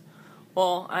 Yeah.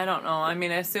 Well, I don't know. I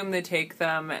mean, I assume they take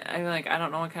them. I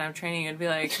don't know what kind of training it'd be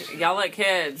yell at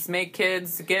kids, make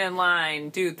kids get in line,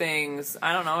 do things.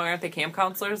 I don't know. Aren't they camp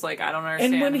counselors? I don't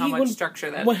understand how much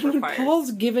structure that requires. When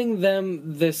Paul's giving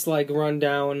them this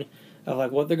rundown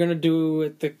of what they're gonna do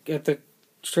at the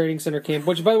training center camp,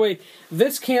 which by the way,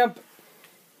 this camp,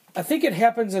 I think it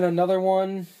happens in another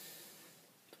one.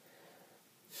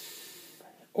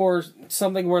 or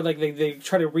something where like they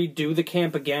try to redo the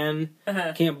camp again,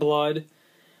 Camp Blood,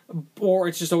 or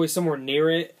it's just always somewhere near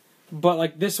it. But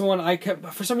like this one,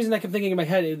 for some reason I kept thinking in my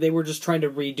head they were just trying to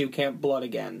redo Camp Blood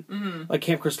again, like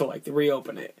Camp Crystal Lake, they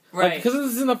reopen it, right? Because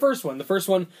this is in the first one. The first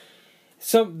one,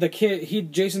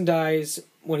 Jason dies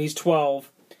when he's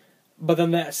 12, but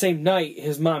then that same night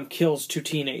his mom kills 2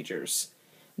 teenagers.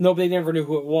 Nobody never knew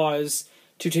who it was.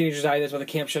 2 teenagers died. That's why the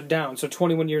camp shut down. So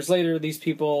 21 years later, these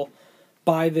people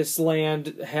buy this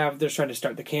land. They're trying to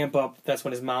start the camp up. That's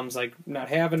when his mom's like not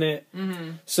having it.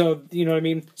 Mm-hmm. So you know what I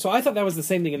mean. So I thought that was the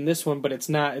same thing in this one, but it's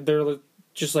not. They're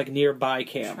just like nearby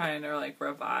camp, trying to like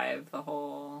revive the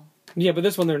whole. Yeah, but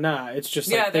this one they're not. It's just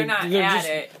like they're not at just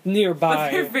it nearby.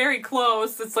 But they're very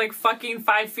close. It's like fucking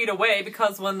 5 feet away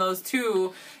because when those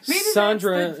two, maybe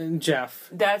Sandra and Jeff.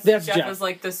 That's Jeff is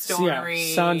like the stonery.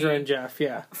 Yeah, Sandra and Jeff.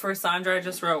 Yeah. For Sandra, I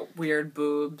just wrote weird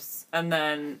boobs, and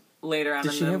then later on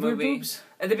Did in she the have movie, weird boobs?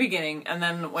 At the beginning, and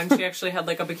then when she actually had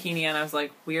like a bikini on, I was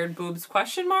like, weird boobs? ?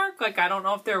 Like I don't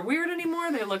know if they're weird anymore.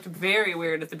 They looked very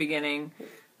weird at the beginning,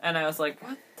 and I was like,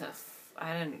 what the.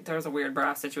 There was a weird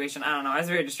bra situation. I don't know. I was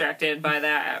very distracted by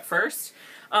that at first.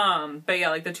 But yeah,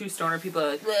 like the 2 stoner people are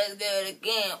like, let's do it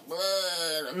again,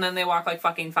 blood. And then they walk like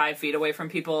fucking 5 feet away from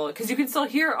people. Because you can still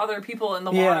hear other people in the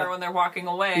water when they're walking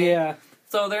away. Yeah.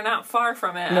 So they're not far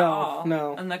from it at all.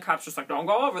 No. And the cop's just like, don't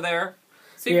go over there.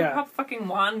 So you can fucking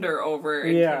wander over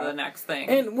into the next thing.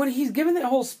 And when he's giving that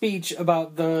whole speech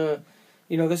about the,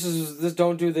 this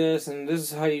don't do this, and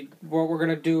this is what we're going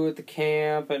to do at the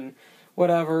camp, and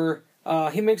whatever...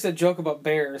 he makes a joke about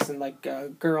bears and, like,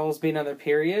 girls being on their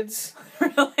periods.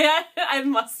 Really? I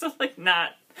must have, like,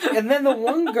 not. And then the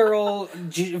one girl,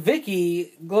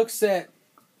 Vicky, looks at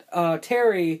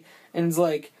Terry and is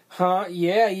like, huh?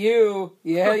 Yeah, you.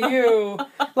 Yeah, you.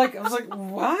 Like, I was like,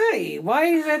 why? Why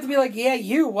does it have to be like, yeah,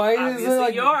 you? Why Obviously, is it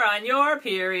like... you're on your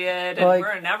period, and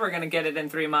we're never going to get it in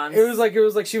 3 months. It was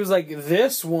like, she was like,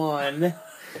 this one...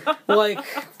 Like,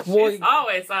 well, she's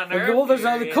always on her. Well, there's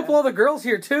a couple other girls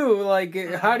here too. Like,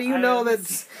 how do you know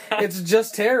that it's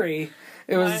just Terry?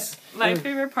 My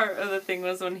favorite part of the thing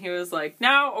was when he was like,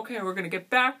 "Now, okay, we're gonna get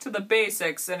back to the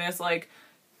basics," and it's like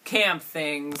camp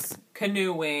things,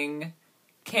 canoeing,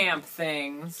 camp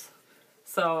things.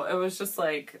 So it was just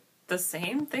like the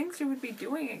same things you would be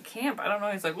doing at camp. I don't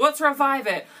know. He's like, let's revive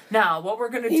it. Now, what we're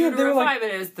going to do to revive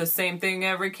it is the same thing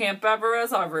every camp ever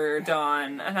has ever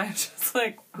done. And I'm just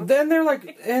like... Okay. Then they're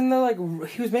like,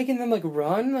 he was making them like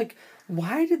run. Like,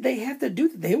 why did they have to do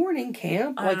that? They weren't in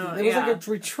camp. Like, it was like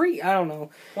a retreat. I don't know.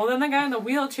 Well, then the guy in the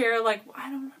wheelchair, like, I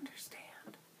don't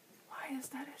understand. Why is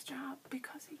that his job?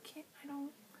 Because he can't,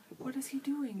 what is he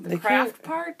doing? The craft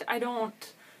part? I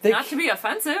don't... Not to be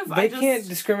offensive. They can't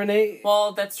discriminate.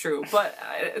 Well, that's true. But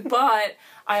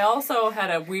I also had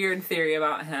a weird theory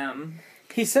about him.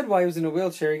 He said why he was in a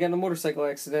wheelchair. He got in a motorcycle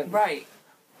accident. Right.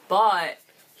 But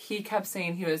he kept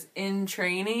saying he was in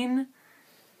training.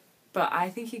 But I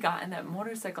think he got in that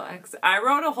motorcycle accident. I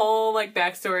wrote a whole,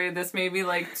 backstory of this, maybe,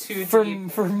 too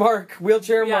deep. For Mark,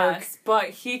 wheelchair Mark. Yes,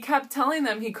 but he kept telling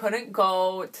them he couldn't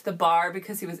go to the bar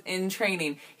because he was in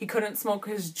training. He couldn't smoke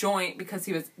his joint because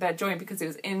he was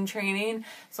in training.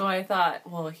 So I thought,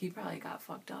 well, he probably got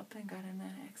fucked up and got in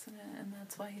that accident, and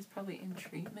that's why he's probably in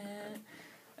treatment.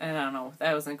 And I don't know.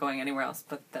 That wasn't going anywhere else,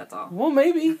 but that's all. Well,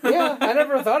 maybe. Yeah, I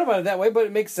never thought about it that way, but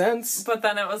it makes sense. But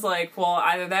then it was like, well,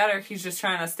 either that or he's just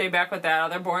trying to stay back with that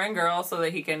other boring girl so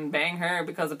that he can bang her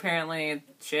because apparently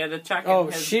she had to check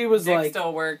and his she was dick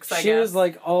still works, I guess. She was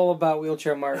all about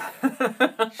wheelchair Mark.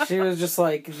 She was just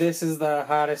like, this is the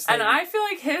hottest thing. And I feel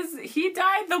like he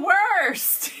died the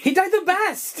worst. He died the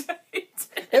best.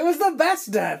 It was the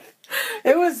best death.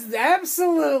 It was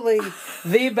absolutely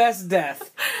the best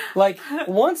death.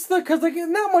 Because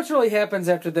not much really happens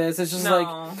after this. It's just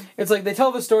it's like they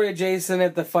tell the story of Jason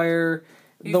at the fire.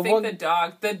 The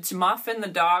Muffin the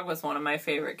dog was one of my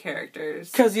favorite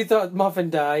characters. Because you thought Muffin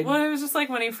died. Well, it was just like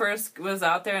when he first was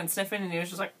out there and sniffing and he was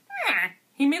just like, eh.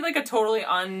 He made a totally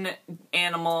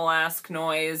un-animal-esque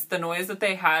noise. The noise that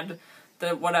they had...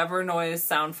 The whatever noise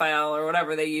sound file or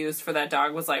whatever they used for that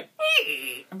dog was like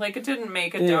it didn't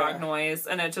make a dog noise,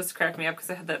 and it just cracked me up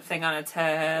because it had that thing on its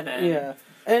head.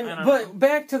 And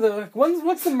back to the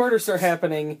once the murders start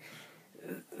happening,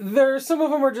 some of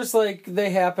them are just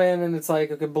they happen and it's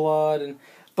okay, blood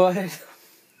but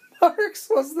Mark's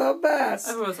was the best.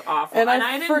 It was awful, and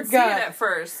I didn't see it at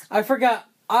first. I forgot.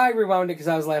 I rewound it because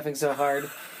I was laughing so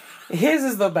hard. His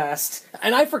is the best.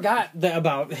 And I forgot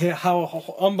about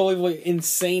how unbelievably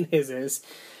insane his is.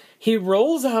 He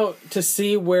rolls out to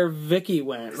see where Vicky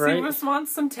went, right? He just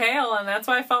wants some tail, and that's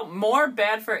why I felt more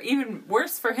bad even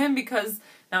worse for him, because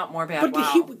Not more bad. But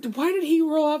Wow. why did he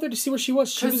roll out there to see where she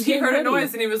was? She was Because he getting heard ready. a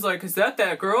noise and he was like, "Is that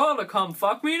girl to come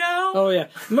fuck me now?" Oh yeah,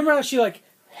 remember how she like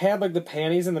had like the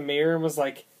panties in the mirror and was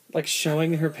like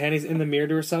showing her panties in the mirror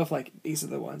to herself, like these are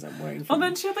the ones I'm wearing. Well,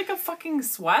 then she had like a fucking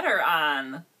sweater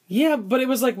on. Yeah, but it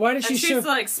was like, why did she And show? she's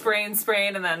like spraying,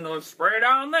 and then spray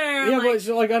down there. Yeah, like, but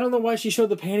she, like I don't know why she showed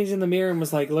the panties in the mirror and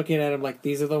was like looking at him like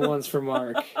these are the ones for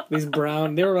Mark. These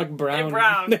brown, they were like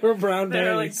brown. They were brown panties. They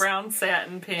were like brown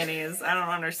satin panties. I don't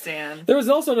understand. There was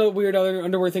also no weird other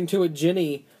underwear thing too with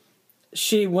Ginny.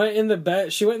 She went in the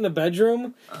bed. She went in the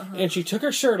bedroom, and she took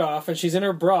her shirt off, and she's in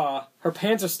her bra. Her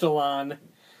pants are still on,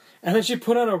 and then she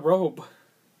put on a robe.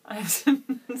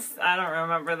 I don't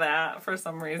remember that for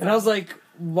some reason. And I was like,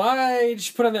 why did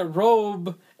she put on that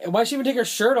robe? Why did she even take her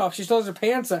shirt off? She still has her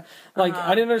pants on. Like,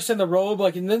 I didn't understand the robe.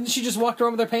 Like, and then she just walked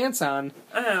around with her pants on.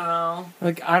 I don't know.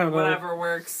 Like, I don't know. Whatever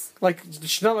works. Like,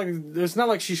 she's not like it's not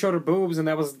like she showed her boobs, and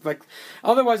that was like.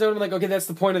 Otherwise, I would have been like, okay, that's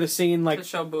the point of the scene, like To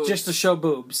show boobs. just to show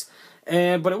boobs.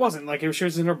 But it wasn't like she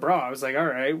was in her bra. I was like, all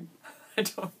right, I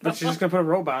don't know. but she's just gonna put a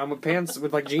robe on with pants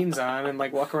with like jeans on and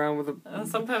like walk around with a.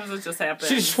 Sometimes it just happens.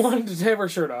 She just wanted to have her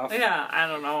shirt off. Yeah, I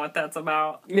don't know what that's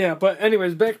about. Yeah, but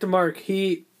anyways, back to Mark.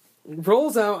 He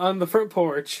rolls out on the front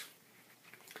porch,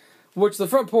 which the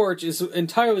front porch is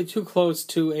entirely too close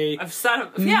to I've said it.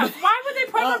 Yeah, why would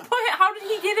they put it? How did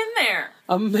he get in there?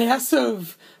 a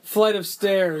massive flight of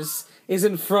stairs is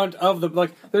in front of the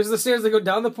like. There's the stairs that go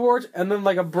down the porch, and then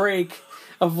like a break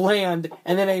of land,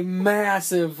 and then a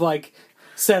massive like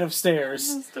set of I stairs.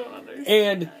 just don't understand.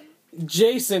 And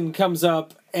Jason comes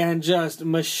up and just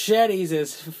machetes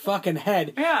his fucking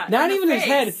head. Yeah, Not in the even his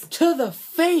head, face. to the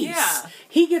face. Yeah.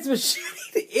 He gets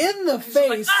macheted in the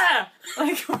face.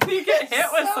 Like when you get hit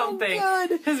with so something,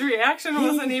 good. his reaction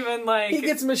wasn't even like He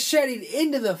gets macheted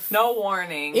into the no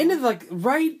warning. into the like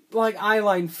right like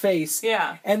eyeline face.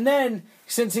 Yeah. And then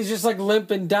since he's just like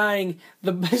limp and dying,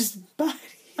 his body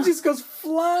just goes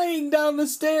flying down the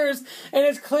stairs, and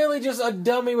it's clearly just a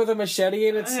dummy with a machete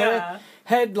in its Yeah.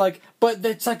 head, like, but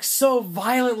it's like so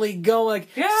violently going, like,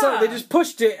 so Yeah. they just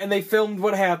pushed it and they filmed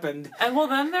what happened. And well,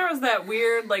 then there was that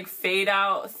weird like fade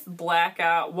out,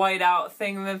 blackout, white out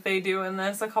thing that they do in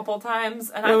this a couple times,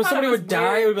 and And I when thought somebody it was would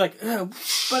die, weird, it would be like, ugh.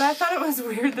 but I thought it was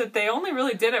weird that they only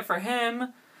really did it for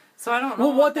him. So I don't know.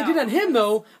 Well, what they that did on him,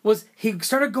 though, was he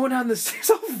started going down the stairs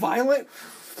so violent.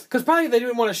 Because probably they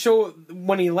didn't want to show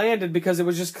when he landed because it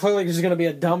was just clearly just going to be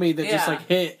a dummy that just Yeah. like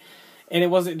hit. And it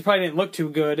probably didn't look too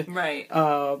good. Right.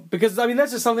 Because, I mean,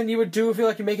 that's just something you would do if you're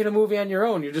like you're making a movie on your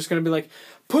own. You're just going to be like,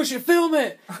 push it, film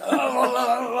it!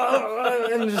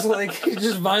 And just like,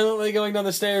 just violently going down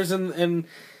the stairs in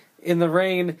the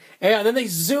rain. Yeah, and then they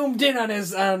zoomed in on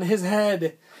his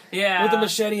head Yeah. with the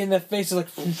machete in the face. Like,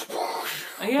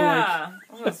 Yeah.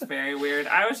 It was very weird.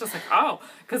 I was just like, oh,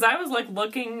 because I was like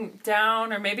looking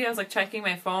down, or maybe I was like checking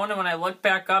my phone, and when I looked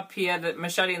back up, he had the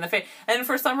machete in the face. And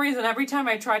for some reason, every time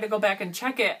I tried to go back and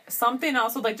check it, something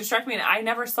else would like distract me, and I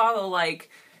never saw the like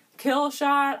kill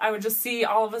shot. I would just see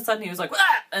all of a sudden he was like,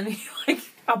 ah! And he like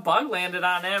a bug landed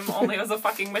on him. Only it was a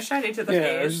fucking machete to the yeah,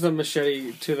 it was face. just a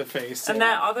machete to the face. And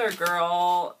that other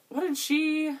girl, what did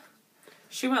she?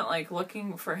 She went like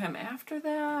looking for him after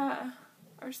that.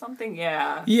 Or something,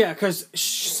 yeah. Yeah, because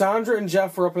Sandra and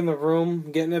Jeff were up in the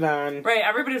room getting it on. Right,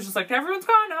 everybody was just like, everyone's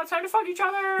gone, now it's time to fuck each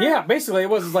other. Yeah, basically it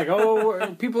was like,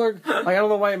 oh, people are like, I don't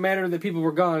know why it mattered that people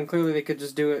were gone. Clearly they could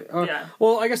just do it. Yeah.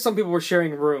 Well, I guess some people were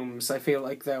sharing rooms. I feel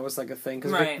like that was like a thing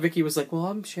because Right. Vicky was like, well,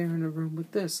 I'm sharing a room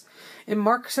with this, and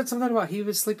Mark said something about he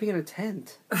was sleeping in a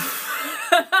tent.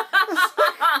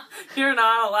 You're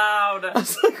not allowed. I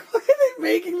was like, why are they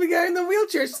making the guy in the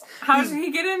wheelchair? How did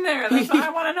he get in there? That's what I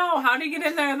want to know. How did he get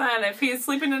in there then? If he's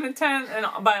sleeping in a tent and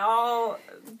by all...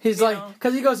 He's you like, know.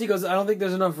 because he goes, I don't think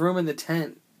there's enough room in the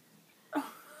tent.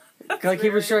 Like he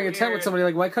was very sharing a tent with weird. somebody.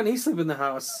 Like, why couldn't he sleep in the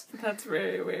house? That's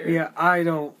very weird. Yeah, I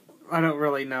don't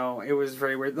really know. It was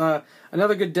very weird.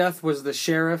 Another good death was the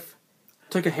sheriff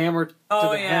took a hammer to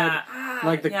Oh, the yeah. head,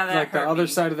 like the that hurt other me.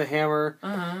 side of the hammer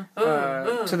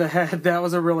Ooh. to the head. That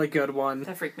was a really good one.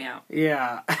 That freaked me out.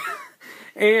 Yeah,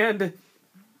 and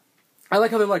I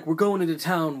like how they're like, we're going into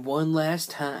town one last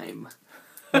time.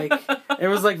 Like it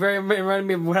was like very it reminded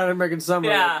me of Hot American Summer.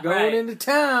 Yeah, like, going right. into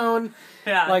town.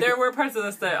 Yeah, Like- there were parts of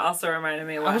this that also reminded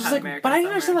me of I was Hot just like, American but I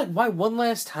didn't Summer. understand like why one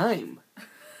last time.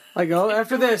 Like, oh,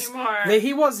 after this, anymore.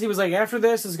 he was like, after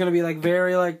this is gonna be like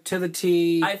very like to the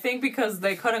T. I think because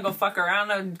they couldn't go fuck around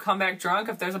and come back drunk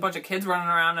if there's a bunch of kids running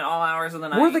around at all hours of the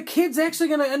night. Were the kids actually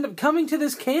gonna end up coming to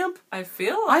this camp? I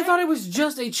feel I thought it was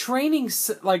just a training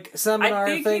seminar I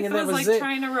think thing, he and that was was like it.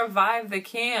 trying to revive the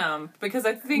camp because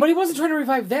I think. But he wasn't trying to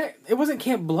revive that. It wasn't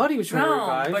Camp Blood he was trying to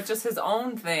revive. But just his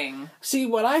own thing. See,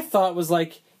 what I thought was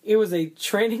like it was a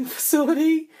training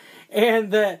facility,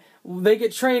 and that they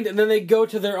get trained and then they go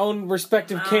to their own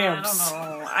respective camps. I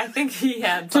don't know. I think he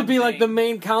had to be like the something.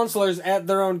 main counselors at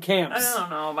their own camps. I don't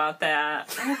know about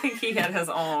that. I think he had his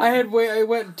own. I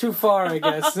went too far, I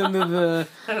guess, into the.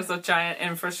 That was a giant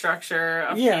infrastructure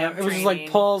of Yeah, camp it was just like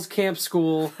training. Paul's camp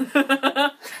school.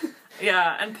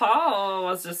 Yeah, and Paul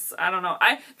was just, I don't know.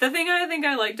 The thing I think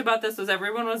I liked about this was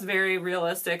everyone was very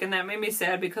realistic, and that made me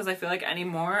sad because I feel like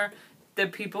anymore the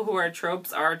people who are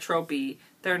tropes are tropey.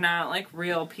 They're not like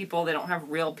real people. They don't have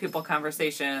real people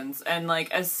conversations. And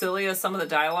like as silly as some of the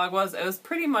dialogue was, it was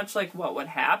pretty much like what would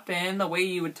happen, the way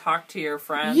you would talk to your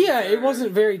friends. Yeah, it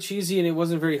wasn't very cheesy and it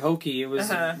wasn't very hokey. It was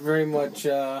very much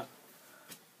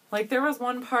like there was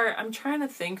one part, I'm trying to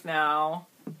think now.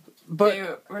 but They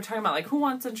were talking about like who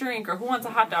wants a drink or who wants a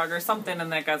hot dog or something,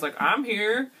 and that guy's like, I'm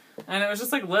here. And it was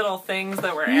just like little things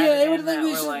that were added yeah, in that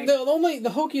were like the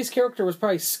hokiest character was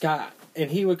probably Scott,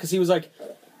 and because he was like,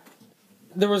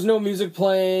 there was no music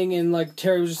playing, and like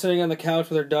Terry was just sitting on the couch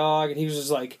with her dog, and he was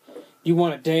just like, "You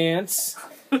want to dance?"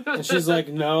 And she's like,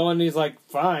 "No," and he's like,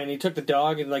 "Fine." He took the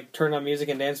dog and like turned on music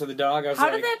and danced with the dog. I was how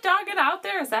like, did that dog get out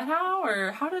there? Is that how?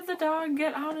 Or how did the dog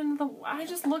get out into the... I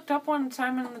just looked up one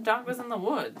time and the dog was in the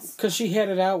woods. because she had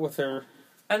it out with her.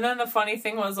 And then the funny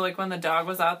thing was, like, when the dog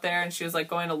was out there and she was, like,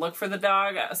 going to look for the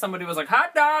dog, somebody was like,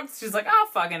 hot dogs! She's like, oh,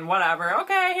 fucking whatever.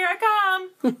 Okay, here I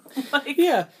come. Like,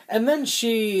 Yeah, and then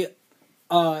she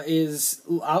is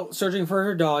out searching for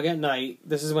her dog at night.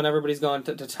 This is when everybody's gone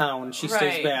to town. She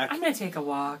stays back. I'm gonna take a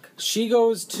walk. She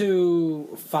goes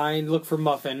to look for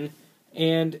Muffin,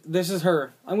 and this is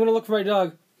her. I'm gonna look for my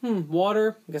dog.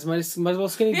 Water. I guess might as well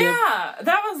skinny dip. Yeah,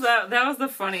 that was the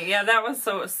funny. Yeah, that was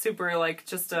so super, like,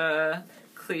 just a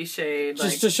cliched. Like,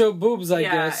 Just to show boobs, I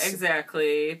yeah, guess.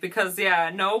 exactly. Because,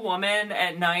 yeah, no woman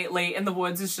at night late in the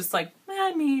woods is just like,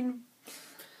 I mean,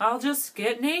 I'll just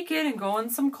get naked and go in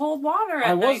some cold water at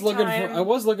I was nighttime.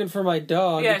 looking for my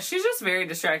dog. Yeah, she's just very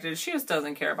distracted. She just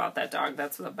doesn't care about that dog.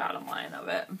 That's the bottom line of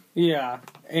it. Yeah,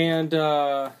 and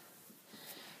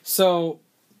so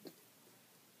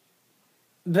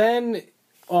then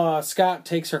Scott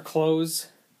takes her clothes,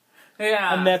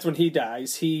 Yeah. and that's when he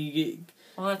dies.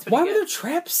 well, that's what Why he were gets.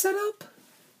 there traps set up?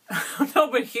 No,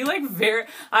 but he, like,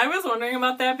 I was wondering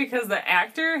about that because the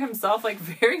actor himself, like,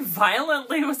 very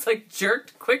violently was, like,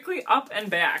 jerked quickly up and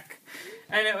back.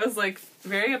 And it was, like,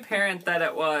 very apparent that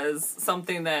it was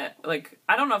something that, like,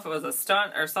 I don't know if it was a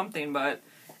stunt or something, but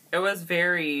it was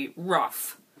very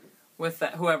rough with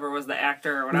whoever was the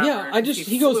actor or whatever. Yeah,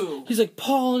 he's like,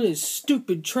 Paul and his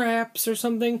stupid traps or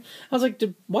something. I was like,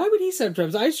 why would he set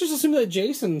traps? I just assumed that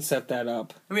Jason set that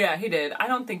up. Yeah, he did. I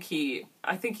think he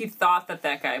thought that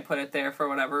guy put it there for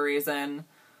whatever reason.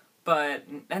 But,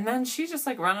 and then she's just,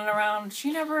 like, running around.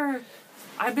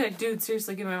 I'd be like, dude,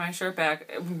 seriously, give me my shirt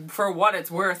back. For what it's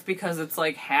worth, because it's,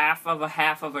 like, half of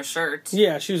a shirt.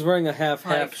 Yeah, she was wearing a half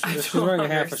Like, shirt. I She was don't wearing a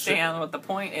half a shirt. understand what the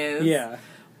point is. Yeah.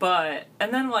 But,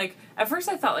 and then, like, at first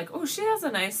I thought, like, oh, she has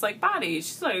a nice, like, body.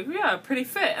 She's, like, yeah, pretty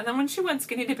fit. And then when she went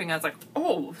skinny dipping, I was like,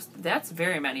 oh, that's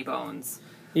very many bones.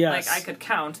 Yes. Like, I could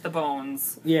count the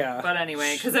bones. Yeah. But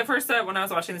anyway, because at first when I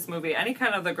was watching this movie, any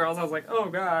kind of the girls, I was like, oh,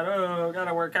 God, oh,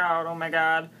 gotta work out, oh, my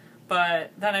God.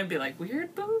 But then I'd be like,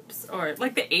 weird boobs? Or,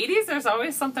 like, the 80s, there's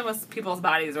always something with people's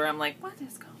bodies where I'm like, what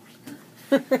is going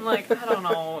on? I'm like, I don't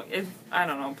know. It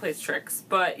plays tricks.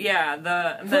 But, yeah,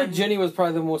 I feel like Jenny was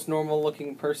probably the most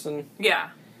normal-looking person.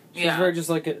 Yeah. She was very just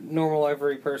like a normal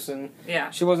every person. Yeah.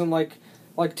 She wasn't like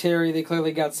Terry. They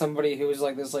clearly got somebody who was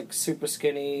like this like super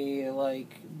skinny,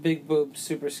 like big boobed,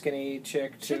 super skinny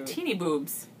chick She too. had teeny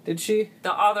boobs. Did she?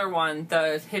 The other one,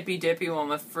 the hippy dippy one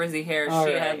with frizzy hair, All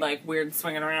she right. had like weird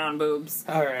swinging around boobs.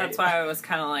 All right. That's why I was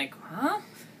kind of like, huh?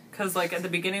 Because like at the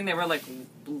beginning they were like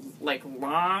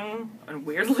long and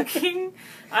weird looking.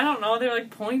 I don't know. They were like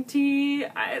pointy.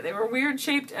 They were weird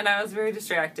shaped, and I was very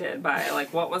distracted by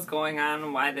like what was going on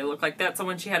and why they looked like that. So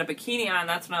when she had a bikini on,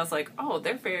 that's when I was like, oh,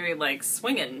 they're very like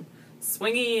swingy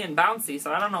and bouncy.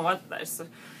 So I don't know what. There's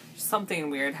something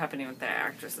weird happening with that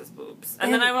actress's boobs.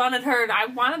 And then I wanted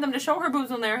them to show her boobs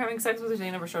when they were having sex with her.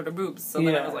 They never showed her boobs. So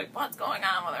then I was like, what's going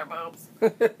on with her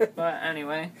boobs? But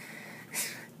anyway.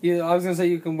 Yeah, I was gonna say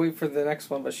you can wait for the next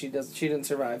one, but she didn't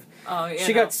survive. Oh, yeah.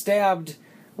 She got stabbed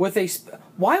with a.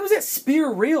 Why was that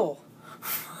spear real?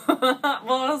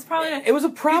 Well, it was probably... It was a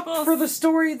prop People- for the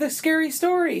story, the scary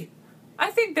story. I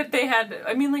think that they had...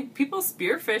 I mean, like, people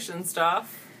spearfish and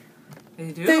stuff.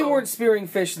 They do. They weren't spearing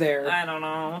fish there. I don't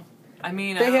know. I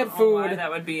mean, They I had don't know why food. that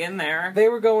would be in there. They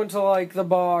were going to, like, the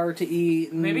bar to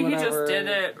eat and Maybe whatever. he just did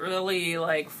it really,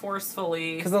 like,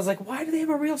 forcefully. Because I was like, why do they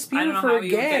have a real spear I don't know for how a you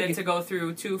get gag? it to go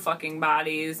through 2 fucking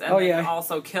bodies and Oh, then yeah.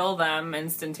 also kill them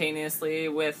instantaneously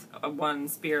with one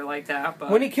spear like that.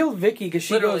 But When he killed Vicky, because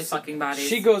literally fucking bodies.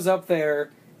 she goes up there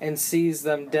and sees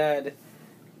them dead.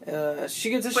 but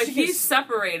She gets he's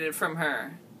separated from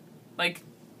her, like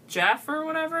Jeff or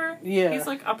whatever. Yeah. he's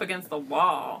like up against the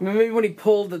wall. Maybe when he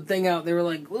pulled the thing out, they were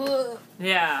like, ugh.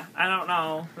 Yeah, I don't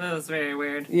know. That was very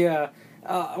weird. Yeah.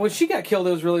 When she got killed,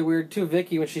 it was really weird too.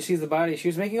 Vicky, when she sees the body, she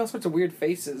was making all sorts of weird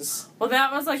faces. Well,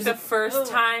 that was like She's the like, first "Ugh."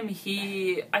 time I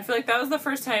feel like that was the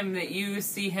first time that you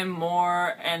see him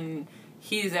more and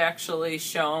he's actually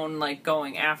shown like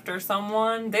going after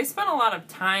someone. They spent a lot of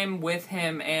time with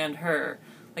him and her.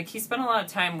 Like, he spent a lot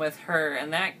of time with her,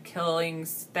 and that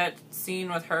scene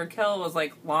with her kill was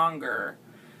like longer.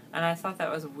 And I thought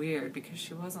that was weird because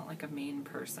she wasn't like a mean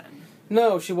person.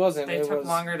 No, she wasn't. They It took was...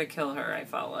 longer to kill her, I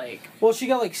felt like. Well, she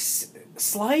got like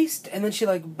sliced, and then she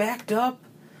like backed up,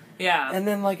 Yeah. and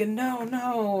then like a no,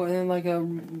 and then like a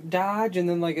dodge, and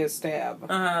then like a stab.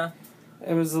 Uh-huh.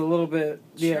 It was a little bit,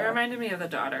 She yeah. reminded me of the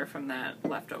daughter from that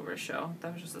Leftovers show.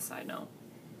 That was just a side note.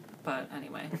 But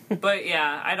anyway. But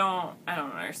yeah, I don't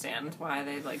understand why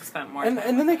they like spent more time.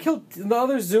 And then they with killed the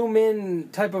other zoom in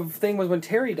type of thing was when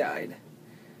Terry died.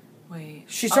 her. Wait.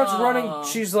 She starts Oh, running.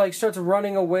 She's like starts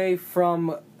running away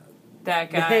from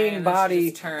that guy. the hanging and then she body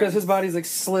just turns. because his body's like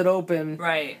slit open.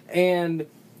 Right. And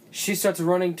she starts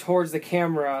running towards the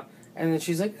camera, and then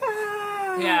she's like, ah!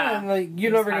 Yeah. And like you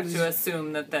just never have get to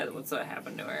assume that was what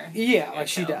happened to her. Yeah, Yeah, like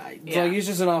she kill. died. Yeah. Like it's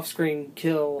just an off-screen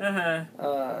kill.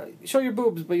 Uh-huh. Show your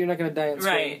boobs, but you're not gonna die on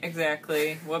screen. Right,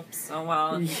 exactly. Whoops. Oh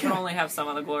well, you can Yeah. only have some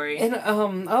of the glory. And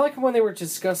I like when they were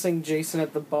discussing Jason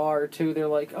at the bar too. They're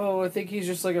like, "Oh, I think he's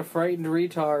just like a frightened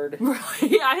retard."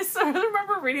 Right. I sort of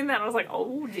remember reading that and I was like,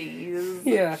 oh jeez.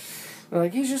 Yeah,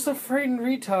 like he's just a frightened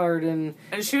retard, and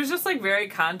And she was just like very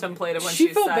contemplative when she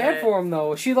she felt said bad it. for him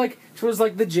though. She was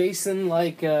like the Jason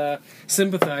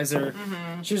sympathizer.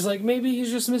 Mm-hmm. She was like, maybe he's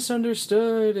just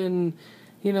misunderstood, and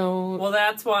you know. Well,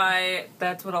 that's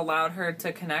what allowed her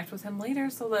to connect with him later,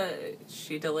 so that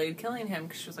she delayed killing him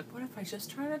because she was like, what if I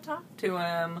just try to talk to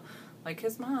him like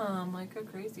his mom, like a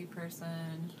crazy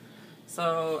person?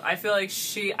 So I feel like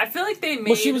they made.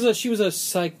 Well, she was a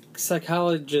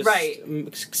psychologist,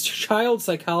 Right. Child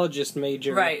psychologist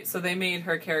major, Right, so they made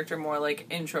her character more, like,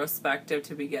 introspective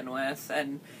to begin with,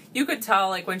 and you could tell,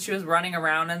 like, when she was running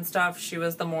around and stuff, she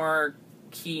was the more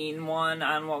keen one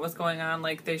on what was going on.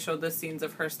 Like, they showed the scenes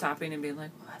of her stopping and being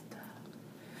like, what the...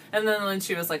 And then when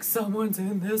she was like, someone's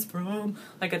in this room,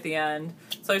 like, at the end.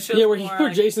 So she was Yeah, more, where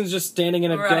like, Jason's just standing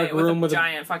in a dark room with with a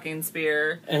giant fucking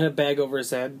spear. and a bag over his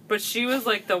head. But she was,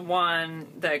 like, the one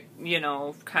that, you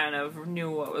know, kind of knew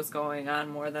what was going on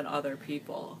more than other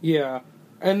people. Yeah,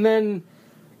 and then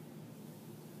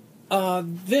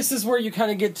this is where you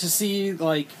kind of get to see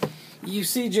like you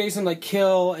see Jason like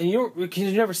kill, and you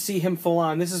never see him full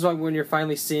on. This is like when you're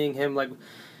finally seeing him like,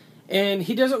 and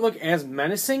he doesn't look as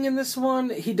menacing in this one.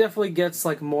 He definitely gets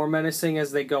like more menacing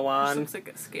as they go She on. looks like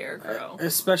a scarecrow.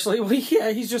 Especially, well,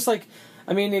 yeah, he's just like,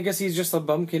 I mean, I guess he's just a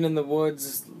bumpkin in the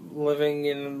woods, living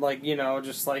in like, you know,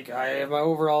 just like I have my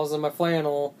overalls and my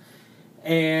flannel,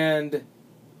 and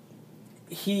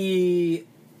he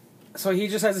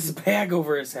just has this bag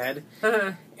over his head,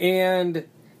 and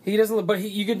he doesn't look, but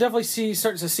you can definitely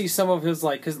start to see some of his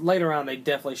like, because later on they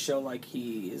definitely show like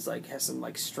he is like has some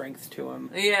like strength to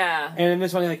him. Yeah. And in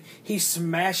this one, like he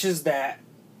smashes that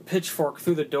pitchfork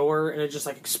through the door, and it just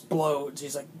like explodes.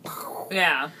 He's like,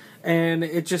 Yeah. and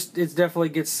it definitely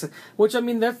gets. Which I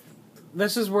mean,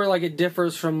 this is where like it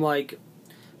differs from like,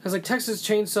 because like Texas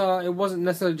Chainsaw, it wasn't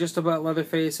necessarily just about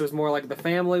Leatherface. It was more like the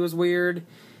family was weird,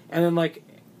 and then like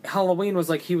Halloween was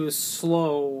like he was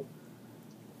slow.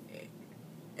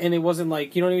 And it wasn't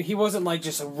like, you know what I mean? He wasn't like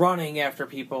just running after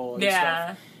people and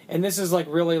stuff. And this is like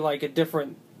really like a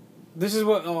different. This is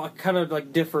what kind of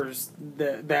like differs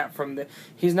that from the.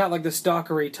 He's not like the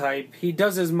stalkery type. He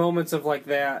does his moments of like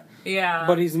that. Yeah.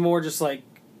 But he's more just like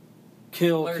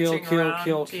kill, Lurching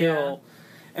around, yeah.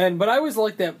 And but I always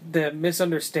like that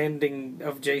misunderstanding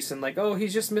of Jason. Like, oh,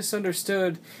 he's just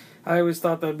misunderstood. I always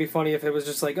thought that would be funny if it was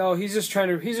just like, oh, he's just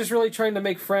really trying to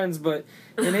make friends, but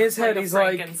in his head like he's a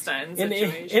like, Frankenstein in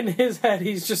situation. his head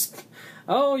he's just,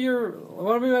 oh,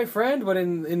 want to be my friend, but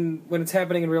in when it's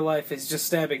happening in real life, he's just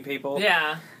stabbing people.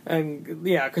 Yeah. And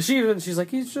yeah, because she's like,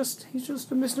 he's just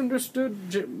a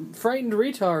misunderstood, frightened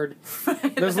retard.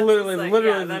 There's literally,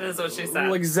 yeah, that is what she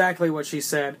said. Exactly what she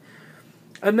said.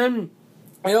 And then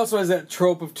it also has that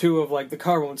trope of like the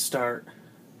car won't start.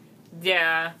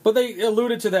 Yeah. But they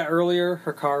alluded to that earlier.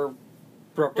 Her car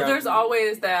broke down. Well, there's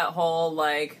always that whole,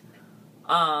 like,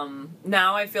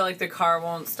 now I feel like the car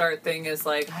won't start thing is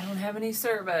like, I don't have any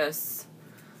service.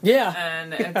 Yeah.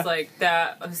 And it's like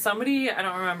that, somebody, I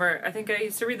don't remember, I think I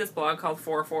used to read this blog called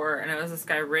 4-4, and it was this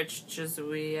guy, Rich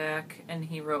Jesuiak, and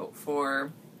he wrote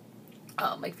for,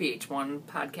 like, VH1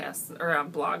 podcasts, or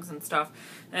blogs and stuff,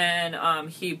 and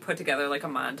he put together, like, a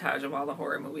montage of all the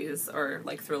horror movies, or,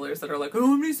 like, thrillers that are like, I don't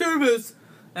have any service!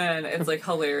 And it's, like,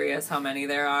 hilarious how many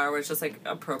there are, which is just, like,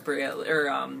 appropriate,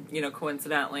 or,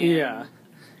 coincidentally. Yeah.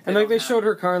 And like they showed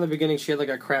her car in the beginning, she had like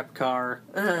a crap car,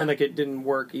 and like it didn't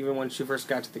work even when she first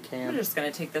got to the camp. We're just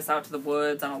gonna take this out to the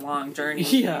woods on a long journey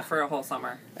for a whole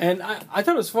summer. And I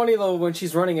thought it was funny though when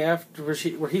she's running after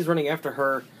where he's running after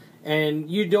her, and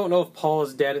you don't know if Paul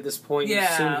is dead at this point. You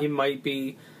assume he might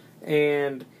be,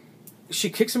 and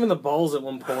she kicks him in the balls at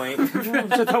one point, which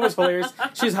I thought was hilarious.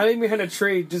 She's hiding behind a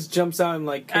tree, just jumps out and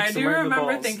like kicks him right in the balls. I do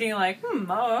remember thinking like,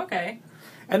 oh, okay.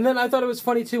 And then I thought it was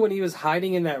funny too when he was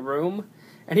hiding in that room.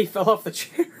 And he fell off the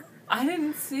chair. I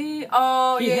didn't see.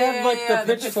 Oh, he had like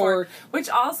the pitchfork. Which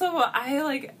also, I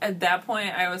like at that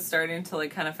point, I was starting to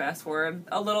like kind of fast forward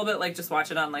a little bit, like just watch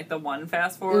it on like the one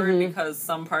fast forward because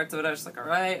some parts of it I was just like,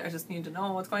 all right, I just need to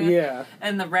know what's going on. Yeah.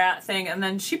 And the rat thing, and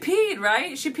then she peed,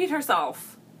 right? She peed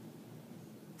herself.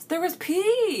 There was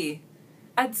pee.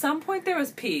 At some point, there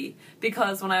was pee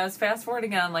because when I was fast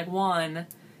forwarding on like one.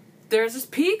 There's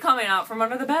just pee coming out from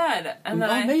under the bed. And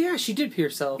then she did pee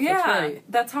herself. Yeah, that's right.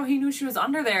 That's how he knew she was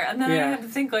under there. And then I had to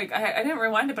think, like, I didn't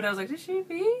rewind it, but I was like, did she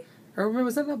pee? Or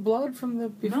was that not blood from the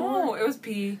before? No, it was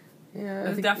pee. Yeah, it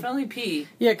was definitely pee.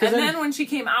 Yeah, and then when she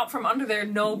came out from under there,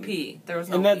 no pee. There was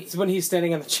no pee. And that's when he's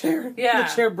standing on the chair. Yeah.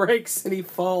 The chair breaks and he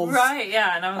falls. Right,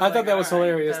 yeah. And I thought that was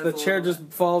hilarious. The chair just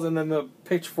falls and then the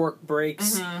pitchfork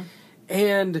breaks. Mm-hmm.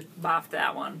 And boffed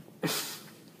that one.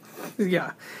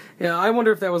 Yeah. Yeah, I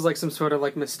wonder if that was like some sort of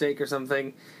like mistake or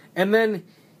something. And then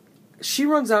she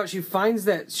runs out, she finds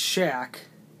that shack.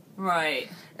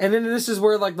 Right. And then this is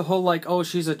where like the whole like, oh,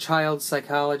 she's a child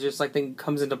psychologist like thing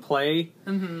comes into play.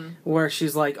 Mm-hmm. Where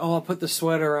she's like, oh, I'll put the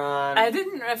sweater on. I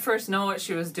didn't at first know what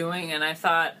she was doing, and I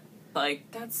thought, like,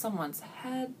 that's someone's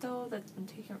head, though, that's been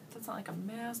taken. That's not like a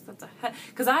mask, that's a head.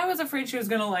 Because I was afraid she was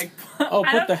going to, like...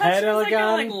 put the head on?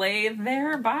 Gonna, like, lay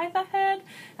there by the head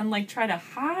and, like, try to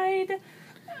hide...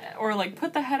 Or, like,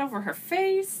 put the head over her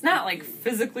face. Not, like,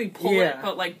 physically pull it,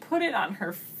 but, like, put it on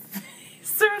her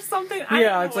face or something.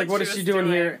 Yeah, it's like, what is she doing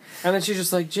here? And then she's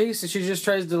just like, Jason, she just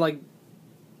tries to, like,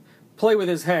 play with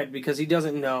his head because he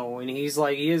doesn't know. And he's,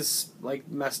 like, he is, like,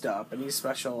 messed up and he's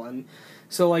special. And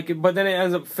so, like, but then it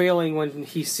ends up failing when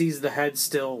he sees the head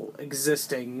still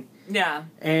existing. Yeah.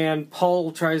 And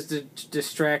Paul tries to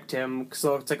distract him.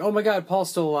 So it's like, oh my god, Paul's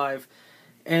still alive.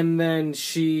 And then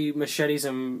she machetes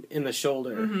him in the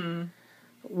shoulder. Mm-hmm.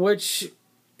 Which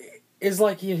is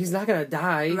like, he's not gonna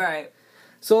die. Right.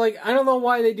 So, like, I don't know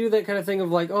why they do that kind of thing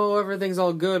of like, oh, everything's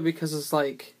all good, because it's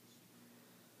like...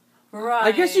 Right.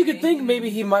 I guess you could think maybe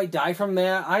he might die from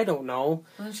that. I don't know.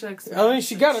 I mean,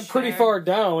 she got it pretty far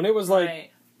down. It was like...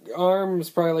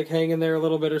 Arms probably like hanging there a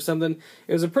little bit or something.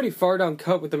 It was a pretty far down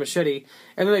cut with the machete,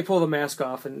 and then they pull the mask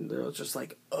off, and it was just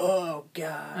like, oh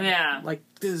god, yeah, like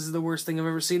this is the worst thing I've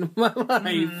ever seen in my life.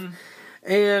 Mm-hmm.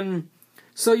 And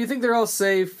so you think they're all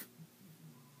safe.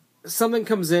 Something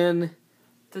comes in.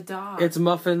 The dog. It's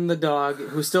Muffin, the dog,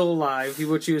 who's still alive,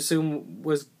 which you assume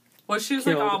was. Well, she was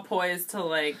killed. Like all poised to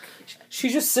like.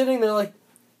 She's just sitting there like.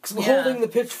 Holding the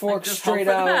pitchfork just straight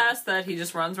hope out. For the best that he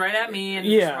just runs right at me and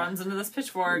he just runs into this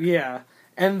pitchfork. Yeah,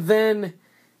 and then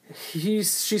she's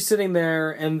sitting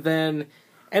there, and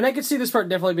I could see this part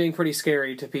definitely being pretty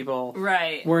scary to people.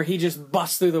 Right. Where he just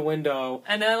busts through the window.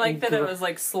 And I like that it was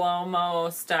like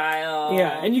slow-mo style.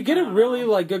 Yeah, and you get a really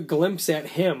like good glimpse at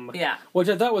him. Yeah. Which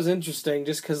I thought was interesting,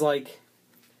 just because like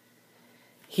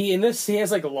he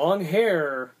has like long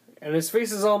hair. And his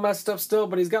face is all messed up still,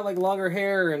 but he's got, like, longer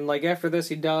hair, and, like, after this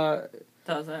he does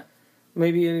it.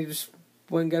 Maybe he just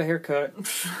went and got a haircut.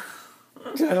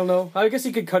 I don't know. I guess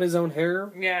he could cut his own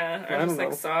hair. Yeah, or just,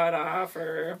 like, saw it off,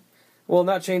 or... Well,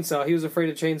 not chainsaw. He was afraid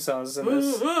of chainsaws in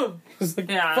this. He was like,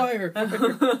 fire.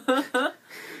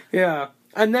 Yeah.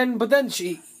 But then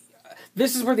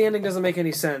this is where the ending doesn't make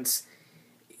any sense.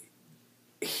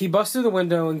 He busts through the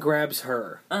window and grabs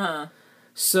her. Uh-huh.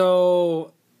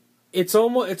 So it's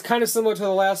kind of similar to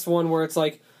the last one where it's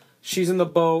like she's in the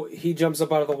boat, he jumps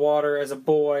up out of the water as a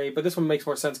boy, but this one makes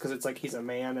more sense because it's like he's a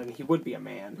man and he would be a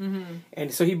man. Mm-hmm.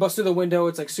 And so he busts through the window,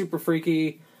 it's like super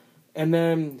freaky, and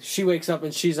then she wakes up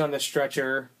and she's on the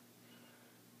stretcher.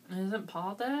 Isn't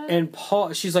Paul dead? And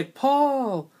she's like,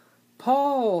 Paul,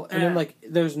 and then like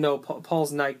there's no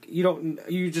Paul's not.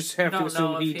 You just have to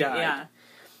assume he died. Yeah.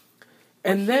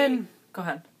 And then go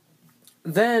ahead.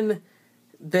 Then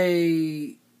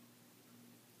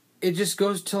it just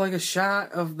goes to like a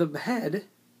shot of the head.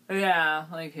 Yeah,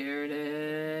 like here it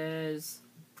is.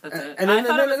 That's it. And then, I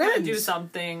thought it was it gonna ends. do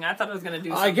something. I thought it was gonna do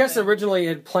something. I guess originally it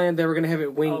had planned they were gonna have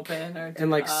it wink open or and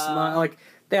like smile. Like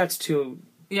that's too.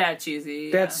 Yeah,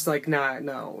 cheesy. That's like not.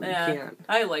 No, you can't.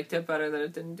 I liked it better that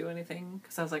it didn't do anything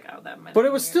because I was like, oh, that might. But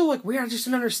it was still like weird. I just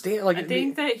didn't understand. Like I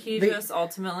think that he just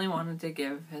ultimately wanted to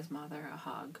give his mother a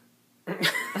hug.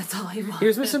 That's all he wanted. He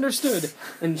was misunderstood,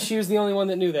 and she was the only one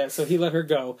that knew that, so he let her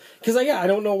go. Because I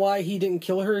don't know why he didn't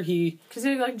kill her. Because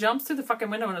he like jumps through the fucking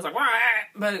window and is like, "Wah!"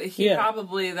 But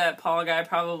that Paul guy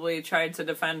probably tried to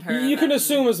defend her. You can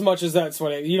assume as much as that's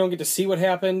what you don't get to see what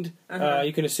happened. Uh-huh.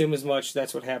 You can assume as much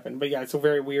that's what happened. But yeah, it's a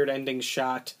very weird ending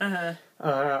shot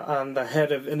on the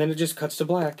head of, and then it just cuts to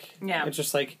black. Yeah, it's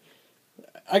just like,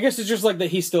 I guess it's just like that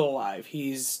he's still alive.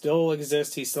 He still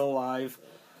exists. He's still alive.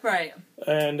 Right.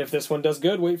 And if this one does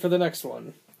good, wait for the next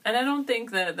one. And I don't think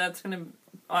that's going to...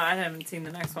 Well, I haven't seen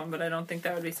the next one, but I don't think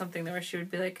that would be something where she would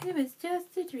be like, it was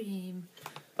just a dream.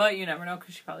 But you never know,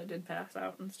 because she probably did pass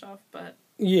out and stuff, but...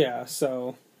 Yeah,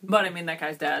 so... But, I mean, that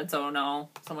guy's dead, so no,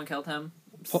 someone killed him.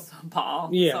 Paul.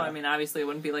 Yeah. So, I mean, obviously it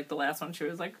wouldn't be like the last one. She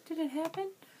was like, did it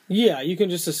happen? Yeah, you can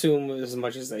just assume as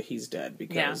much as that he's dead,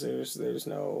 because there's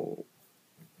no...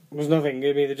 There's nothing.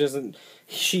 I mean, it doesn't...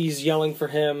 She's yelling for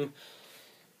him...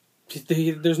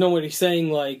 There's nobody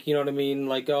saying, like, you know what I mean?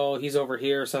 Like, oh, he's over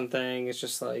here or something. It's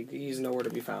just like, he's nowhere to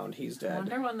be found. He's dead. I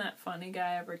wonder when that funny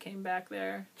guy ever came back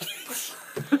there.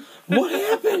 What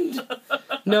happened?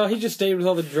 No, he just stayed with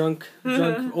all the drunk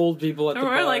old people at the bar.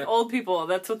 They were like old people.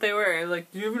 That's what they were.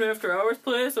 Like, do you have an after hours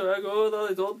place? Or I go with all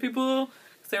these old people?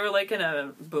 Because they were like in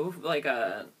a booth, like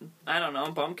a, I don't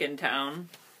know, bumpkin town.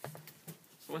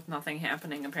 With nothing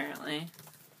happening, apparently.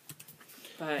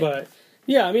 But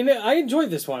yeah, I mean, I enjoyed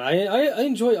this one. I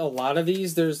enjoy a lot of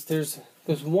these. There's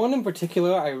one in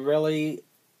particular I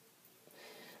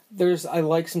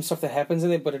like some stuff that happens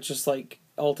in it, but it's just like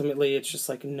ultimately it's just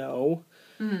like no.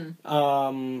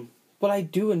 Mm-hmm. But I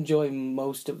do enjoy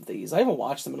most of these. I haven't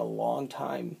watched them in a long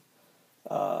time.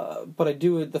 But I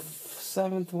do. The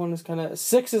seventh one is kind of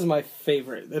 6 is my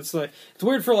favorite. It's like it's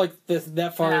weird for like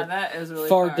that far. Yeah, that is really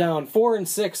far down. 4 and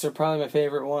 6 are probably my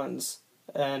favorite ones,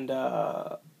 and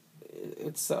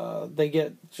it's they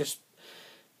get just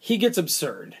he gets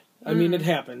absurd. I mean, it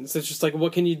happens. It's just like,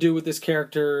 what can you do with this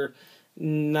character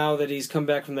now that he's come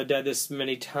back from the dead this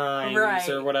many times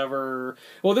or whatever?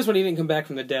 Well, this one he didn't come back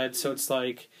from the dead, so it's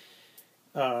like,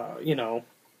 you know,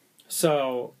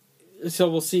 so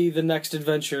we'll see the next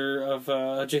adventure of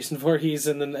Jason Voorhees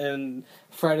and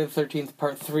Friday the 13th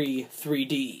Part 3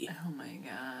 3D. Oh my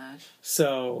gosh!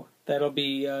 So that'll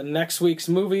be next week's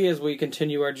movie as we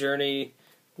continue our journey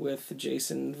with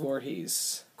Jason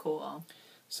Voorhees. Cool.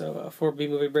 So, 4B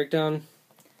Movie Breakdown.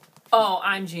 Oh,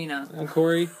 I'm Gina. I'm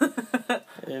Corey.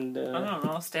 And, I don't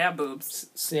know, stab boobs.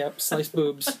 Yep, slice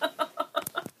boobs.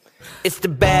 It's the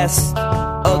best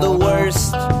of the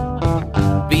worst.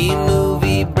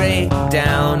 B-movie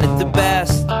breakdown. It's the best.